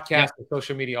your podcast, and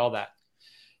social media, all that.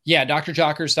 Yeah,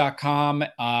 drjockers.com.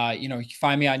 You can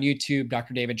find me on YouTube,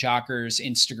 Dr. David Jockers,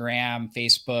 Instagram,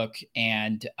 Facebook,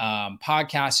 and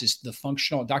podcast is the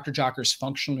Dr. Jockers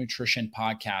Functional Nutrition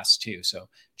Podcast too. So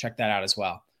check that out as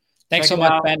well. Thanks so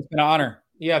much, Ben. It's been an honor.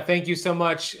 Yeah, thank you so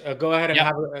much. Go ahead and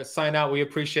have a sign out. We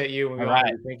appreciate you. All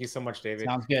right. Thank you so much, David.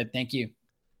 Sounds good. Thank you.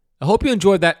 I hope you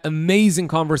enjoyed that amazing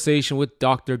conversation with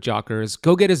Dr. Jockers.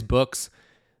 Go get his books,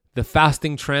 The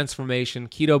Fasting Transformation,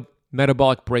 Keto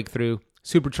Metabolic Breakthrough,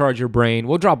 Supercharge Your Brain.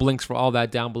 We'll drop links for all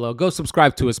that down below. Go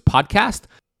subscribe to his podcast,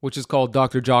 which is called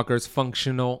Dr. Jockers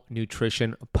Functional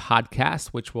Nutrition Podcast,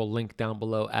 which we'll link down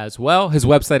below as well. His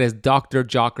website is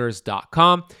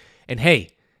drjockers.com. And hey,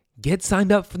 get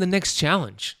signed up for the next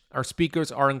challenge. Our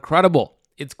speakers are incredible.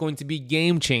 It's going to be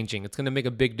game-changing. It's going to make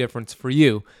a big difference for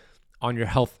you on your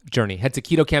health journey. Head to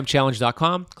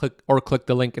ketocampchallenge.com, click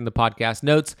the link in the podcast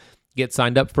notes. Get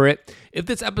signed up for it. If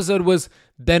this episode was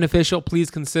beneficial,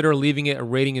 please consider leaving it a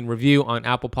rating and review on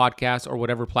Apple Podcasts or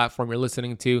whatever platform you're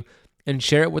listening to, and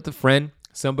share it with a friend,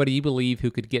 somebody you believe who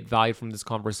could get value from this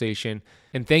conversation.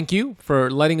 And thank you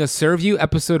for letting us serve you.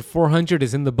 Episode 400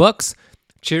 is in the books.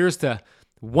 Cheers to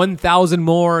 1,000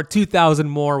 more, 2,000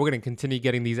 more. We're going to continue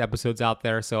getting these episodes out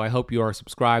there. So I hope you are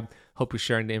subscribed. Hope you're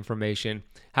sharing the information.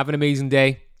 Have an amazing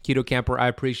day. Keto Camper, I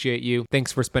appreciate you.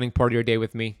 Thanks for spending part of your day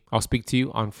with me. I'll speak to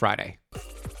you on Friday.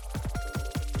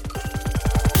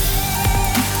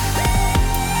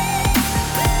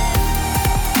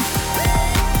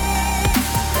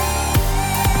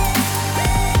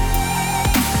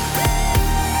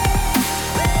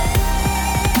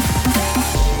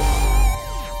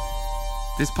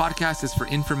 This podcast is for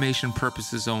information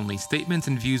purposes only. Statements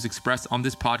and views expressed on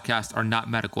this podcast are not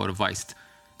medical advice.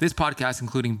 This podcast,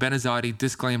 including Benazati,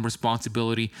 disclaims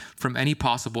responsibility from any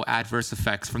possible adverse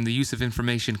effects from the use of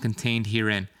information contained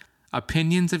herein.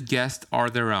 Opinions of guests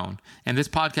are their own, and this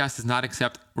podcast does not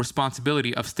accept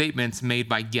responsibility of statements made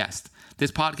by guests.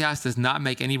 This podcast does not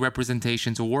make any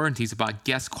representations or warranties about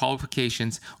guest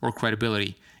qualifications or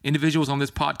credibility. Individuals on this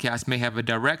podcast may have a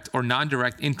direct or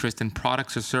non-direct interest in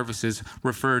products or services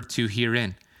referred to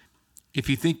herein. If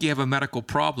you think you have a medical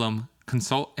problem,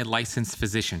 consult a licensed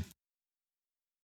physician.